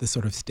on the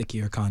sort of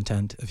stickier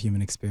content of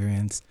human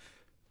experience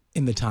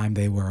in the time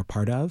they were a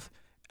part of,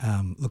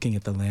 looking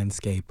at the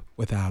landscape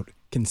without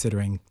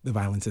considering the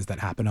violences that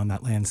happen on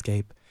that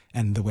landscape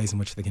and the ways in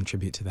which they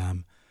contribute to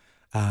them.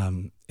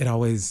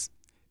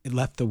 It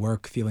left the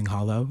work feeling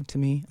hollow to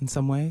me in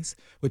some ways,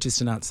 which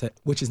is not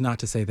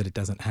to say that it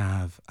doesn't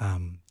have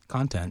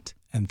content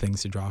and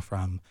things to draw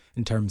from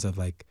in terms of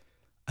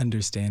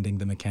understanding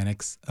the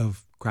mechanics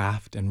of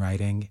craft and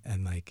writing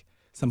and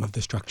some of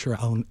the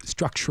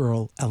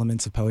structural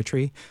elements of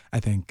poetry.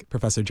 I think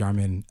Professor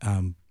Jarman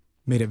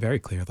made it very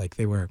clear, like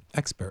they were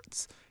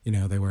experts.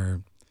 They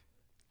were,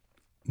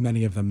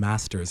 many of them,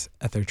 masters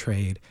at their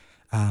trade.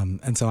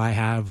 And so I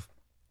have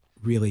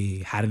really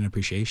had an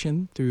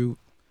appreciation through,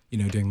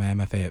 doing my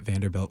MFA at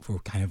Vanderbilt for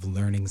kind of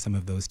learning some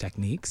of those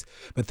techniques,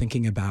 but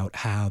thinking about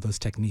how those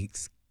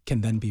techniques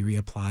can then be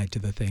reapplied to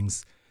the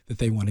things that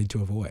they wanted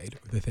to avoid,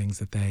 or the things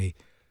that they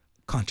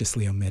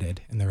consciously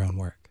omitted in their own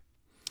work.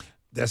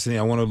 Destiny,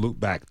 I want to loop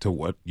back to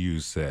what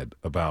you said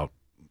about,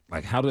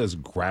 like, how does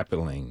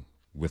grappling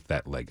with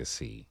that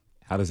legacy,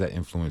 how does that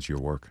influence your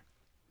work?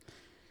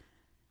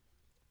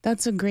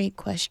 That's a great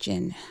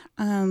question.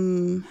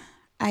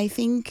 I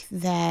think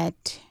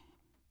that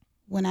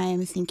when I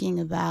am thinking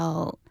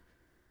about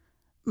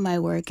my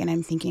work and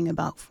I'm thinking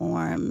about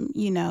form,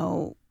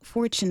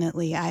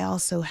 fortunately, I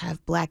also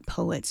have Black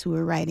poets who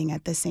are writing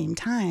at the same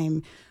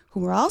time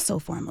who are also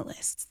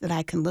formalists that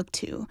I can look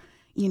to.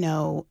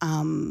 The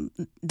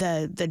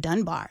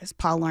Dunbars,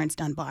 Paul Laurence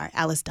Dunbar,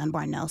 Alice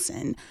Dunbar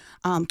Nelson,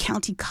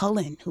 County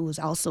Cullen, who was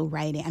also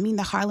writing. I mean,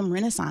 the Harlem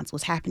Renaissance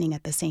was happening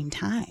at the same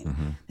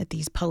time that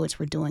these poets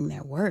were doing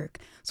their work.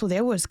 So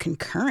there was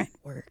concurrent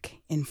work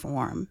in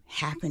form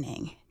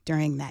happening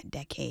during that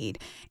decade.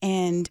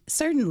 And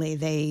certainly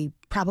they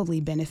probably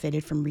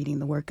benefited from reading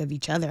the work of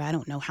each other. I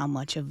don't know how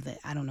much of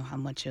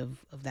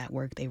that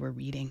work they were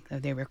reading, or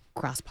they were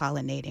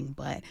cross-pollinating,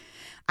 but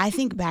I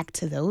think back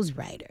to those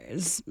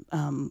writers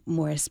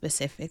more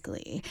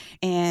specifically.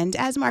 And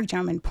as Mark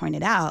Jarman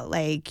pointed out,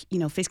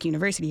 Fisk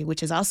University,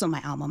 which is also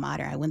my alma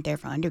mater, I went there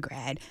for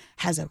undergrad,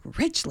 has a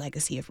rich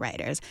legacy of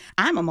writers.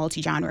 I'm a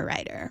multi-genre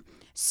writer.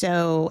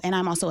 And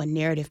I'm also a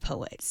narrative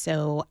poet.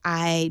 So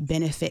I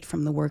benefit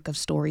from the work of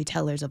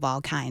storytellers of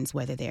all kinds,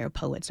 whether they're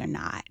poets or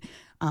not.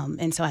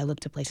 And so I look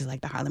to places like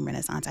the Harlem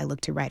Renaissance. I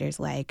look to writers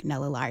like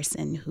Nella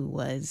Larson, who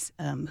was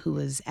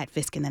at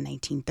Fisk in the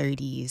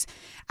 1930s.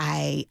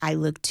 I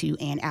look to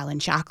Anne Allen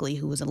Shockley,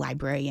 who was a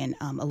librarian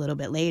a little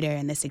bit later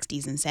in the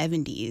 60s and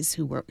 70s,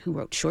 who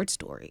wrote short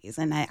stories.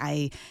 And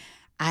I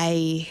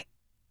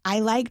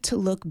like to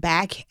look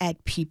back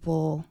at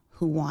people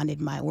who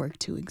wanted my work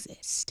to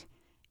exist.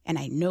 And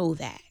I know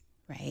that,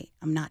 right?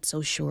 I'm not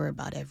so sure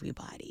about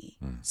everybody.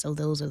 So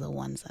those are the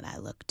ones that I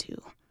look to.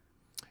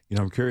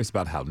 I'm curious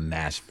about how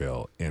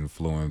Nashville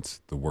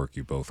influenced the work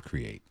you both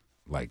create.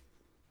 Like,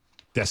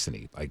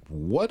 Destiny, like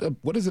what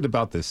is it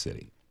about this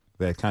city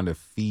that kind of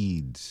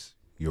feeds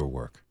your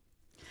work?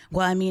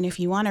 Well, I mean, if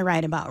you want to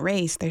write about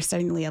race, there's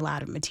certainly a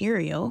lot of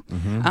material.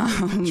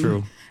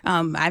 True.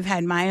 I've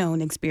had my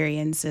own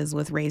experiences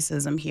with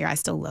racism here. I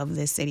still love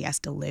this city. I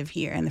still live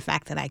here. And the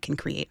fact that I can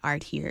create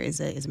art here is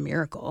a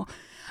miracle.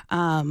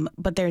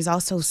 But there's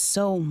also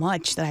so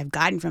much that I've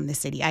gotten from the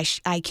city.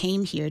 I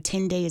came here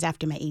 10 days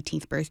after my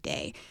 18th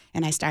birthday,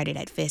 and I started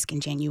at Fisk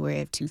in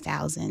January of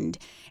 2000.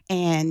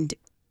 And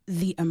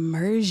the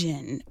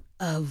immersion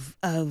of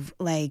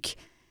like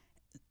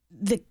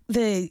the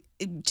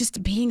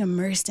just being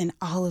immersed in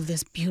all of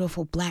this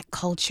beautiful Black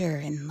culture,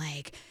 and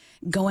like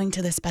going to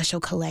the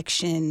special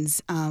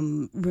collections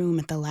room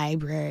at the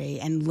library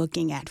and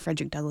looking at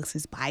Frederick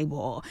Douglass's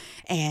Bible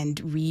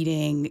and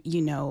reading,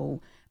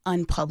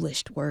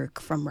 unpublished work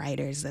from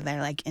writers that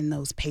are like in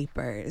those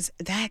papers,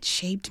 that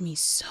shaped me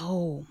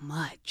so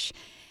much.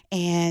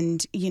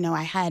 And,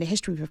 I had a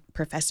history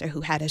professor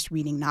who had us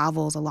reading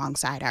novels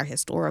alongside our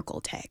historical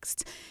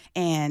texts.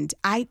 And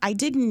I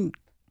didn't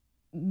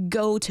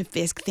go to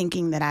Fisk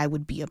thinking that I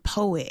would be a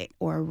poet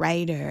or a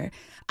writer.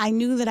 I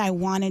knew that I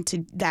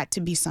wanted that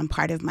to be some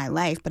part of my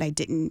life, but I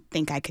didn't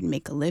think I could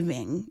make a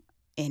living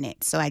in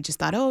it. So I just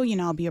thought,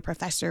 I'll be a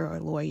professor or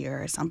a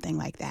lawyer or something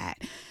like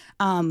that.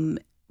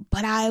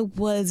 But I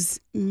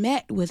was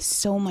met with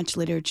so much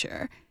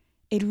literature.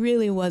 It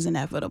really was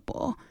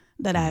inevitable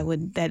that I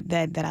would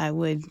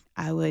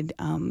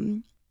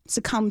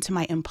succumb to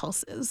my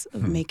impulses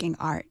of making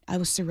art. I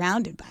was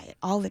surrounded by it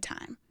all the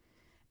time.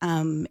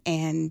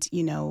 And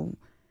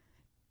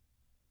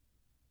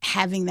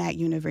having that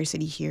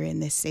university here in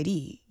this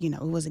city, it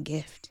was a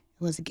gift.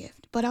 It was a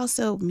gift. But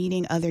also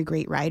meeting other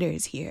great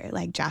writers here,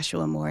 like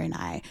Joshua Moore and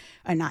I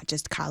are not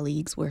just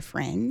colleagues, we're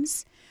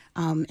friends.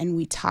 And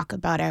we talk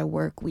about our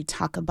work. We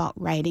talk about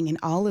writing in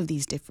all of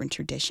these different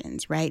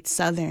traditions, right?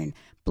 Southern,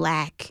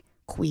 Black,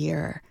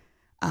 queer,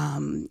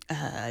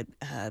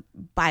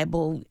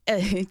 Bible,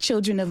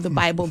 children of the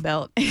Bible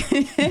Belt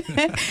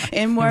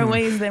in more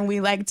ways than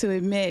we like to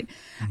admit.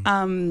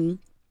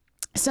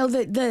 So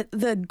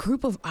the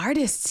group of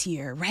artists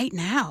here right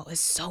now is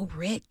so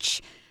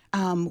rich.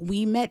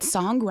 We met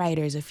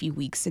songwriters a few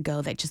weeks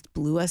ago that just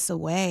blew us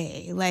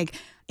away. Like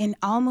in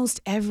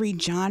almost every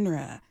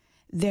genre,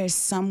 there's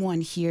someone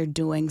here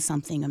doing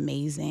something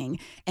amazing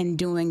and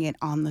doing it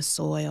on the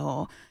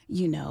soil,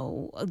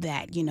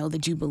 that, the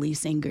Jubilee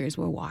singers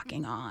were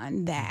walking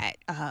on, that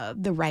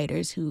the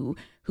writers who've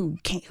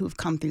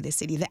come through the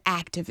city, the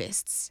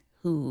activists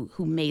who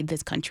made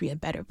this country a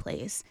better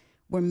place,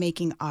 were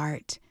making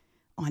art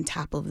on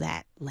top of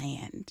that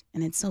land.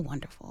 And it's so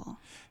wonderful.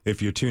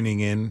 If you're tuning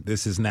in,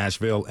 this is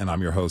Nashville, and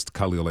I'm your host,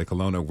 Khalil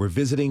Ekalona. We're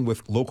visiting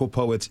with local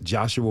poets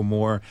Joshua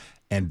Moore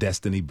and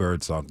Destiny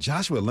Birdsong.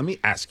 Joshua, let me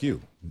ask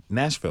you,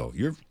 Nashville,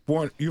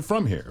 you're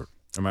from here,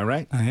 am I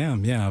right? I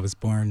am, yeah. I was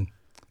born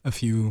a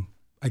few,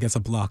 I guess,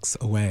 blocks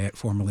away at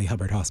formerly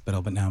Hubbard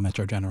Hospital, but now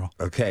Metro General.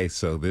 Okay,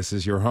 so this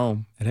is your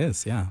home. It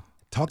is, yeah.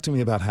 Talk to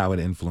me about how it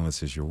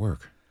influences your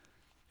work.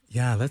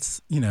 Yeah,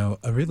 that's,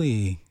 a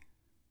really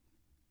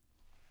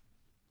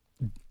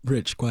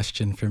rich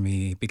question for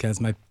me because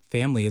my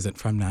family isn't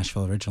from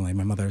Nashville originally.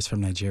 My mother is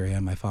from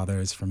Nigeria. My father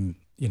is from,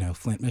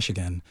 Flint,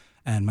 Michigan.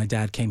 And my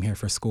dad came here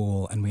for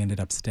school and we ended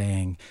up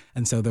staying.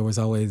 And so there was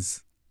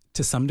always,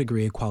 to some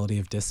degree, a quality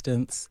of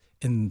distance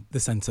in the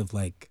sense of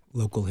like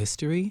local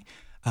history.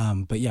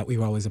 But yet we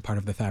were always a part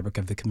of the fabric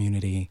of the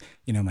community.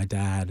 My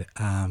dad,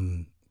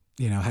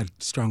 had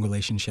strong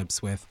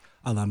relationships with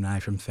alumni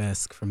from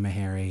Fisk, from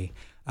Meharry,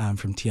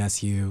 from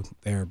TSU.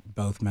 They're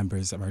both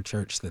members of our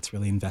church that's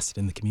really invested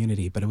in the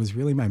community. But it was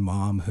really my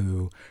mom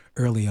who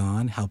early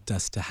on helped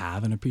us to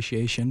have an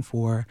appreciation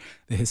for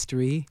the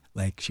history.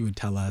 Like she would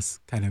tell us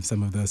kind of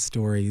some of the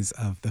stories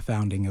of the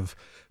founding of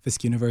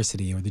Fisk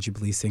University or the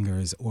Jubilee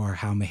Singers or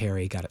how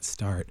Meharry got its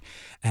start.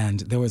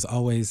 And there was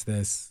always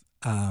this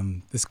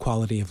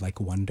quality of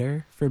like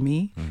wonder for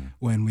me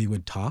when we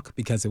would talk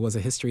because it was a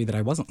history that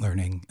I wasn't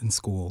learning in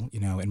school.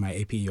 In my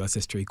AP US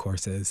history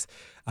courses,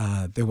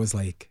 there was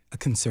like a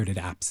concerted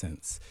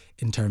absence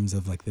in terms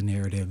of like the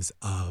narratives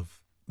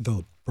of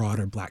the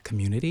broader Black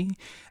community.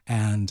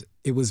 And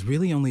it was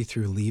really only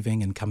through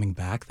leaving and coming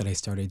back that I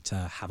started to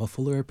have a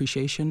fuller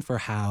appreciation for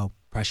how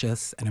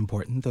precious and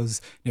important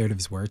those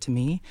narratives were to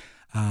me.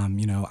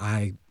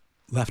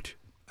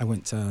 I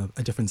went to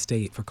a different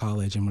state for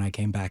college, and when I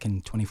came back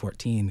in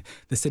 2014,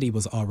 the city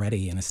was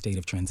already in a state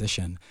of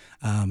transition.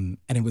 And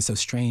it was so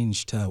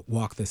strange to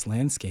walk this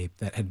landscape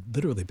that had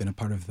literally been a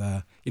part of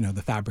the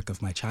fabric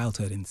of my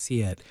childhood and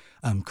see it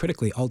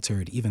critically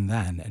altered even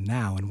then and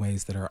now in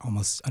ways that are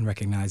almost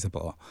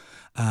unrecognizable.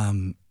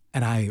 And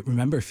I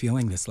remember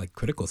feeling this like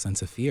critical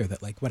sense of fear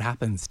that like what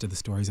happens to the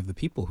stories of the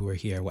people who are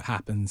here, what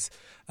happens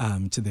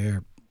to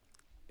their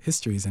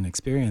histories and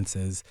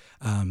experiences,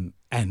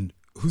 and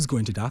who's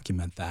going to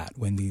document that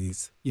when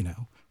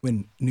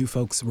when new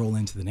folks roll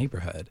into the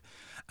neighborhood?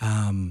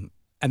 And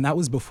that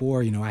was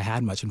before, I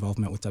had much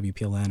involvement with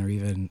WPLN or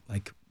even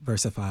like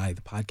Versify,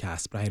 the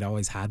podcast, but I had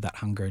always had that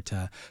hunger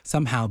to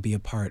somehow be a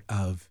part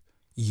of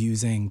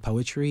using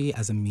poetry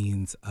as a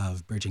means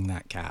of bridging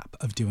that gap,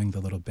 of doing the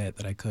little bit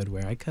that I could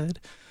where I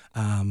could.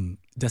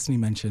 Destiny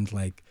mentioned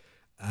like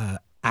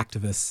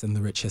activists and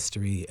the rich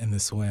history in the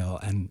soil.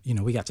 And,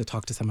 we got to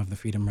talk to some of the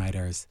freedom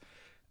riders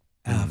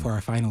for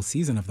our final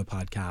season of the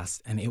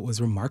podcast. And it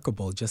was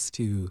remarkable just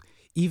to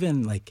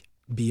even like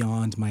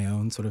beyond my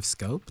own sort of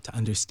scope to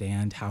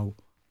understand how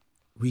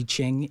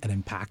reaching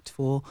and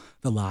impactful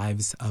the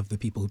lives of the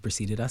people who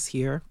preceded us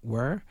here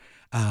were,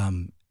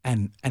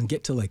 and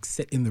get to like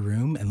sit in the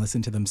room and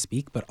listen to them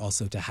speak, but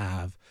also to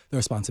have the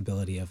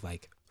responsibility of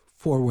like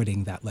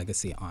forwarding that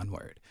legacy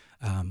onward.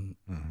 And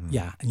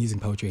using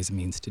poetry as a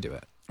means to do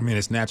it. I mean,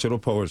 it's National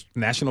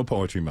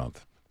Poetry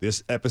Month.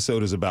 This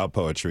episode is about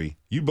poetry.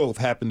 You both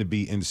happen to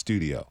be in the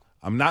studio.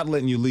 I'm not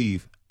letting you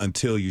leave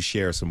until you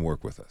share some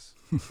work with us.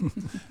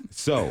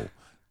 So,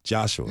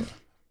 Joshua,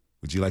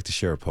 would you like to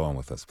share a poem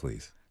with us,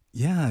 please?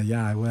 Yeah,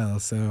 I will.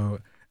 So,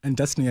 and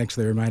Destiny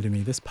actually reminded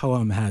me, this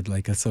poem had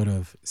like a sort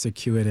of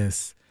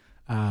circuitous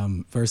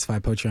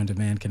Versify Poetry on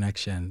Demand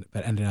connection,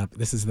 but ended up,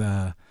 this is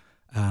the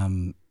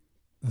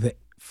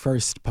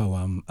first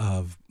poem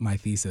of my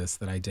thesis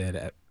that I did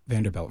at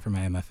Vanderbilt for my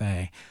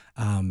MFA.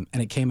 And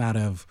it came out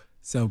of,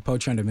 so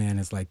Poetry on Demand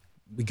is like,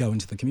 we go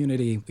into the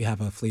community, we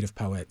have a fleet of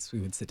poets, we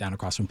would sit down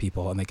across from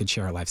people and they could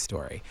share a life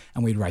story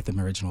and we'd write them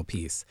original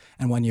piece.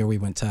 And one year we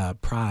went to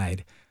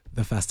Pride,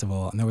 the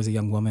festival, and there was a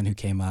young woman who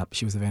came up,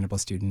 she was a Vanderbilt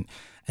student,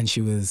 and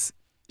she was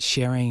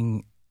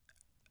sharing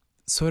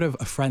sort of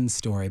a friend's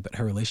story, but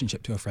her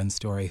relationship to a friend's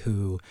story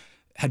who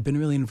had been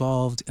really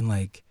involved in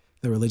like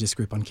the religious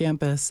group on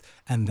campus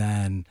and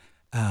then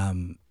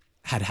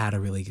had a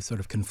really sort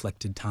of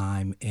conflicted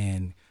time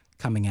in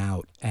coming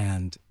out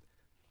and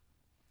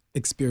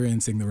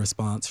experiencing the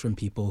response from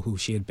people who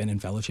she had been in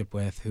fellowship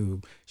with,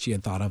 who she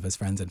had thought of as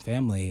friends and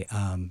family,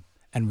 and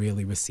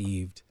really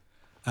received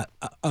an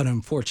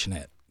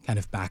unfortunate kind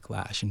of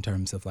backlash in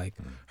terms of like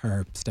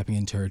her stepping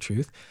into her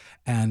truth.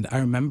 And I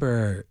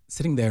remember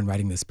sitting there and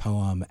writing this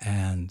poem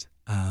and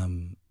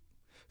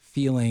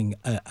feeling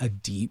a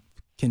deep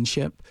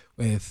kinship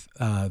with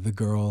the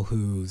girl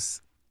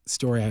whose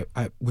story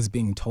I was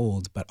being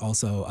told, but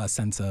also a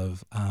sense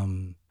of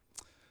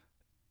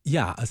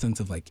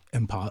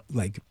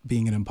like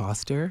being an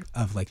imposter,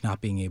 of like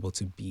not being able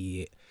to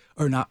be,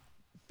 or not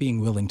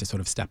being willing to sort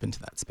of step into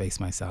that space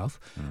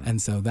myself.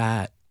 And so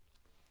that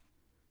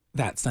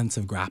sense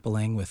of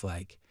grappling with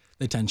like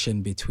the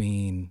tension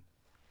between,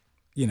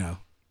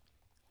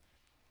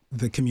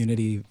 the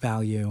community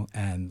value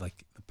and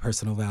like the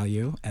personal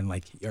value and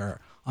like your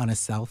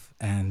honest self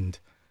and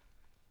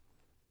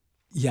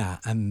Yeah,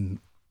 and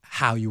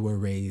how you were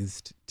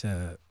raised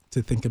to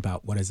think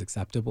about what is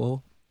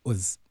acceptable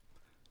was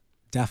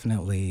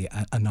definitely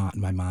a knot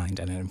in my mind,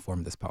 and it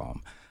informed this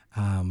poem.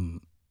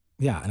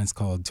 Yeah, and it's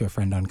called To a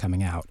Friend on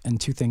Coming Out.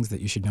 And two things that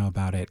you should know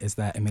about it is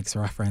that it makes a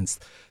reference.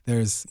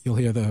 You'll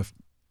hear the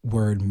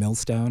word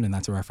millstone, and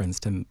that's a reference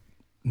to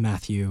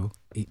Matthew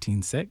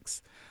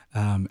 18:6.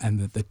 And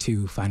the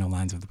two final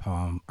lines of the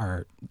poem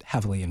are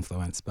heavily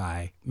influenced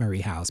by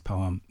Marie Howe's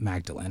poem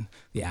Magdalene,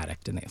 the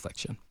Addict and the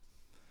Affliction.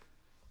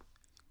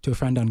 To a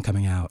Friend on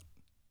Coming Out,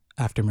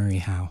 after Marie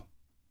Howe.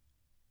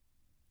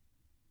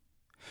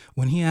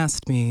 When he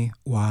asked me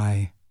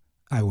why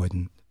I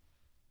wouldn't,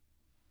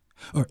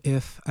 or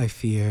if I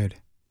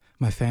feared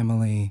my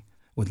family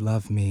would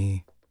love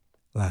me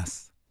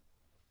less,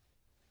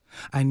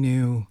 I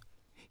knew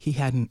he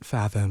hadn't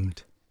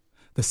fathomed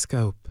the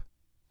scope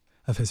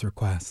of his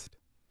request,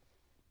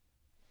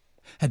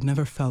 had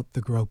never felt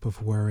the grope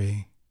of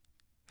worry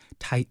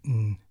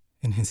tighten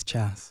in his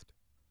chest,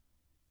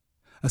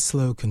 a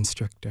slow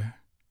constrictor,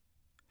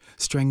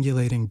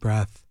 strangulating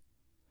breath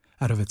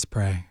out of its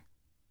prey,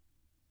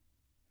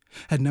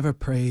 had never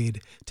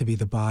prayed to be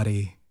the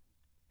body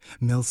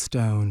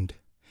millstoned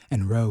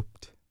and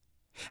roped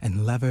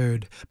and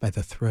levered by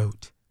the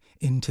throat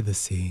into the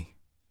sea,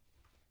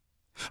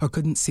 or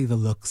couldn't see the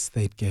looks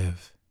they'd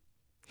give,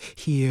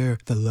 hear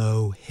the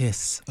low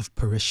hiss of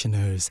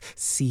parishioners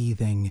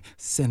seething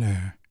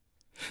sinner,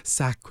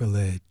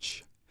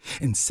 sacrilege,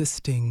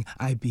 insisting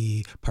I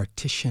be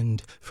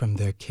partitioned from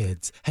their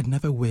kids, had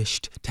never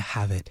wished to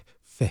have it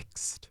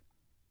fixed.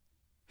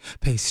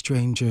 Pay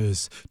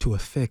strangers to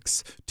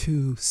affix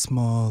 2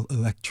 small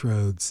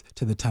electrodes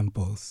to the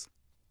temples.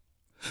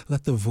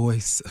 Let the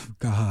voice of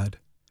God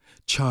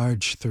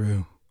charge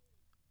through.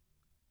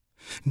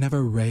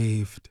 Never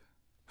raved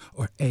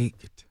or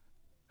ached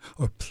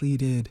or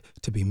pleaded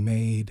to be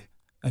made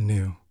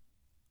anew,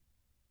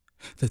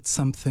 that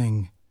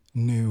something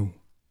new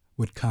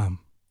would come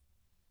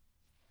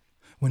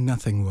when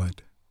nothing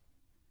would,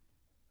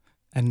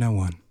 and no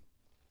one.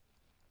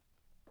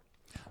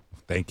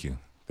 Thank you.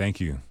 Thank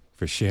you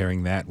for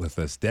sharing that with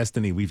us.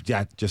 Destiny, we've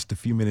got just a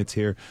few minutes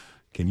here.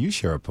 Can you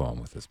share a poem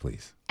with us,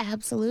 please?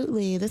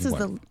 Absolutely. This is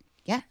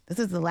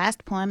the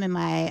last poem in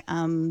my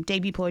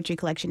debut poetry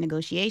collection,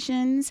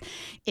 Negotiations.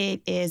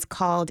 It is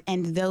called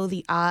And Though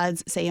the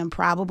Odds Say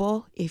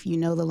Improbable. If you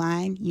know the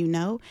line, you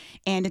know.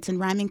 And it's in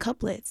rhyming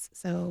couplets.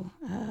 So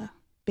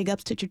big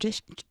ups to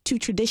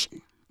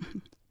tradition.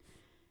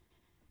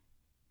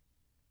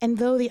 And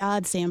though the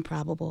odds say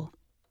improbable,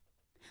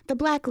 the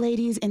black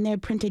ladies in their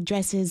printed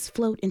dresses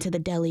float into the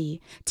deli,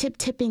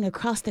 tip-tipping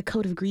across the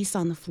coat of grease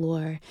on the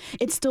floor.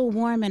 It's still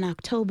warm in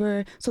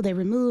October, so they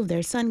remove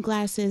their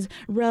sunglasses,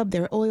 rub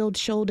their oiled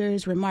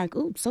shoulders, remark,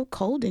 "Ooh, so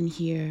cold in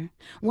here."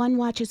 One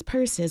watches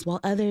purses while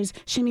others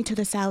shimmy to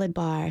the salad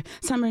bar.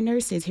 Some are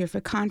nurses here for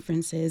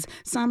conferences,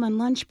 some on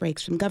lunch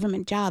breaks from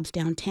government jobs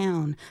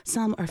downtown.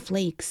 Some are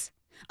flakes.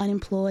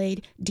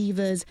 Unemployed,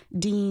 divas,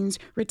 deans,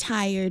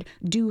 retired,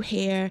 do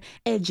hair,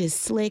 edges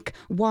slick,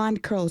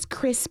 wand curls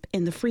crisp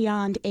in the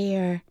freoned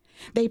air.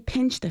 They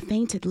pinch the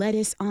fainted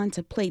lettuce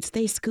onto plates.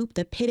 They scoop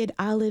the pitted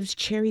olives,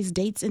 cherries,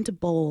 dates into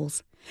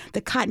bowls.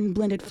 The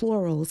cotton-blended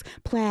florals,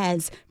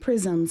 plaids,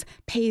 prisms,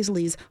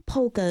 paisleys,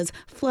 polkas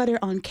flutter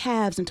on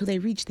calves until they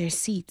reach their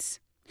seats.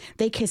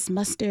 They kiss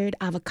mustard,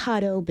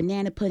 avocado,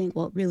 banana pudding,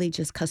 well, really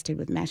just custard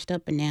with mashed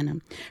up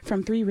banana,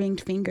 from 3-ringed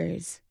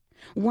fingers.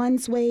 One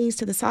sways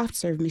to the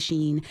soft-serve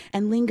machine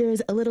and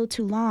lingers a little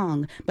too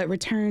long, but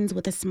returns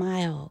with a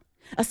smile.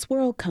 A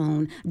swirl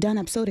cone done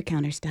up soda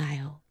counter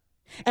style.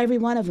 Every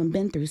one of them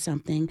been through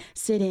something.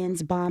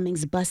 Sit-ins,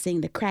 bombings,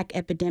 busing, the crack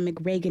epidemic,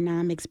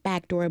 Reaganomics,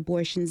 backdoor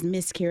abortions,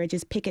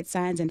 miscarriages, picket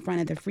signs in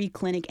front of the free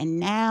clinic, and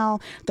now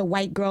the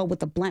white girl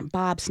with the blunt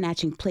bob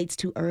snatching plates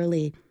too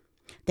early.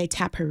 They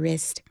tap her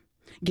wrist,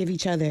 give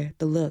each other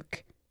the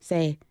look,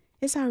 say,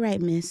 "It's all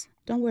right, miss.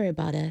 Don't worry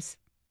about us."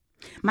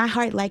 My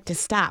heart liked to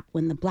stop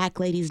when the black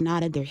ladies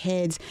nodded their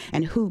heads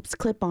and hoops,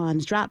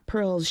 clip-ons, drop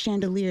pearls,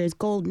 chandeliers,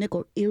 gold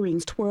nickel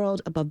earrings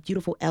twirled above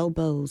beautiful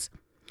elbows.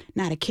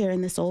 Not a care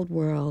in this old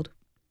world.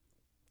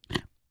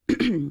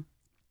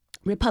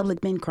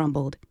 Republic men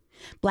crumbled.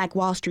 Black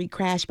Wall Street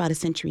crashed about a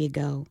century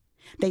ago.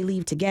 They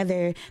leave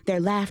together. Their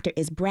laughter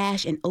is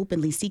brash and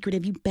openly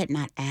secretive. You bet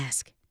not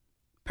ask.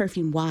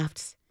 Perfume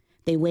wafts.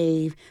 They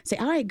wave. Say,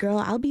 "All right, girl,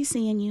 I'll be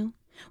seeing you."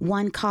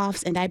 One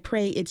coughs, and I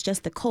pray it's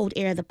just the cold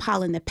air, the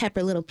pollen, the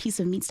pepper, little piece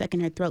of meat stuck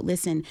in her throat.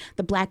 Listen,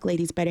 the black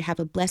ladies better have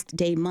a blessed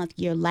day, month,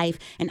 year, life,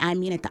 and I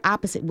mean it the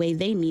opposite way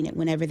they mean it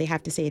whenever they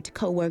have to say it to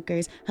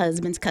coworkers,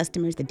 husbands,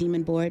 customers, the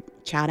demon board.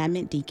 Child, I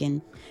meant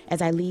deacon.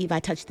 As I leave, I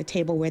touch the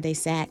table where they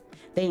sat.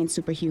 They ain't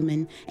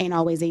superhuman, ain't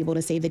always able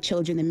to save the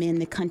children, the men,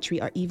 the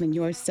country, or even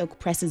your silk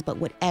presses, but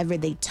whatever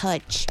they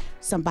touch,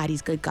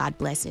 somebody's good God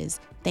blesses.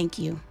 Thank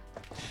you.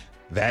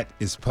 That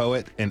is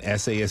poet and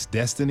essayist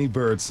Destiny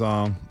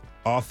Birdsong,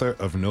 author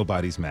of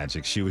Nobody's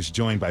Magic. She was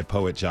joined by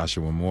poet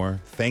Joshua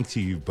Moore. Thanks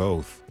to you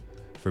both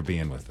for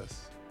being with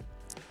us.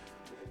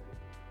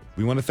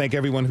 We want to thank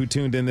everyone who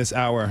tuned in this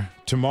hour.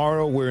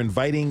 Tomorrow, we're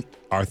inviting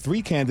our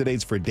 3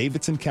 candidates for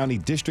Davidson County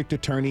District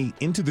Attorney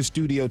into the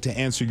studio to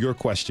answer your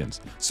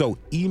questions. So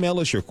email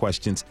us your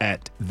questions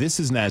at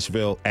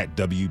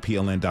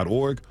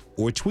thisisnashville@wpln.org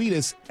or tweet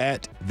us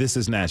at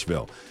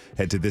thisisnashville.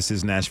 Head to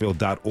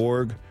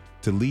thisisnashville.org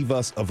to leave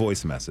us a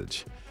voice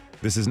message.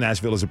 This is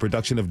Nashville is a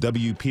production of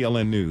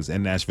WPLN News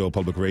and Nashville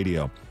Public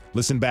Radio.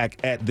 Listen back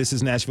at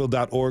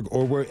thisisnashville.org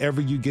or wherever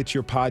you get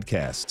your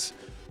podcasts.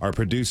 Our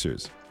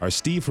producers are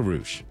Steve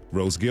Harouche,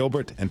 Rose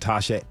Gilbert, and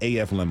Tasha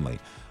A.F. Limley.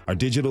 Our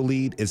digital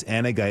lead is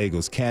Anna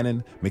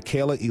Gallegos-Cannon.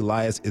 Michaela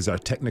Elias is our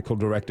technical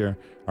director.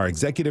 Our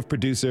executive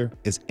producer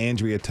is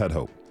Andrea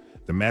Tudhope.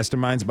 The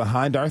masterminds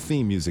behind our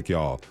theme music,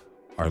 y'all,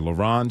 are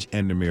LaRange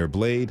and Namir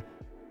Blade.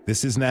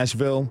 This is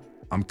Nashville.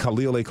 I'm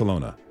Khalil A.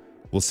 Colonna.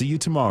 We'll see you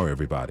tomorrow,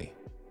 everybody.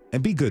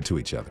 And be good to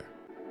each other.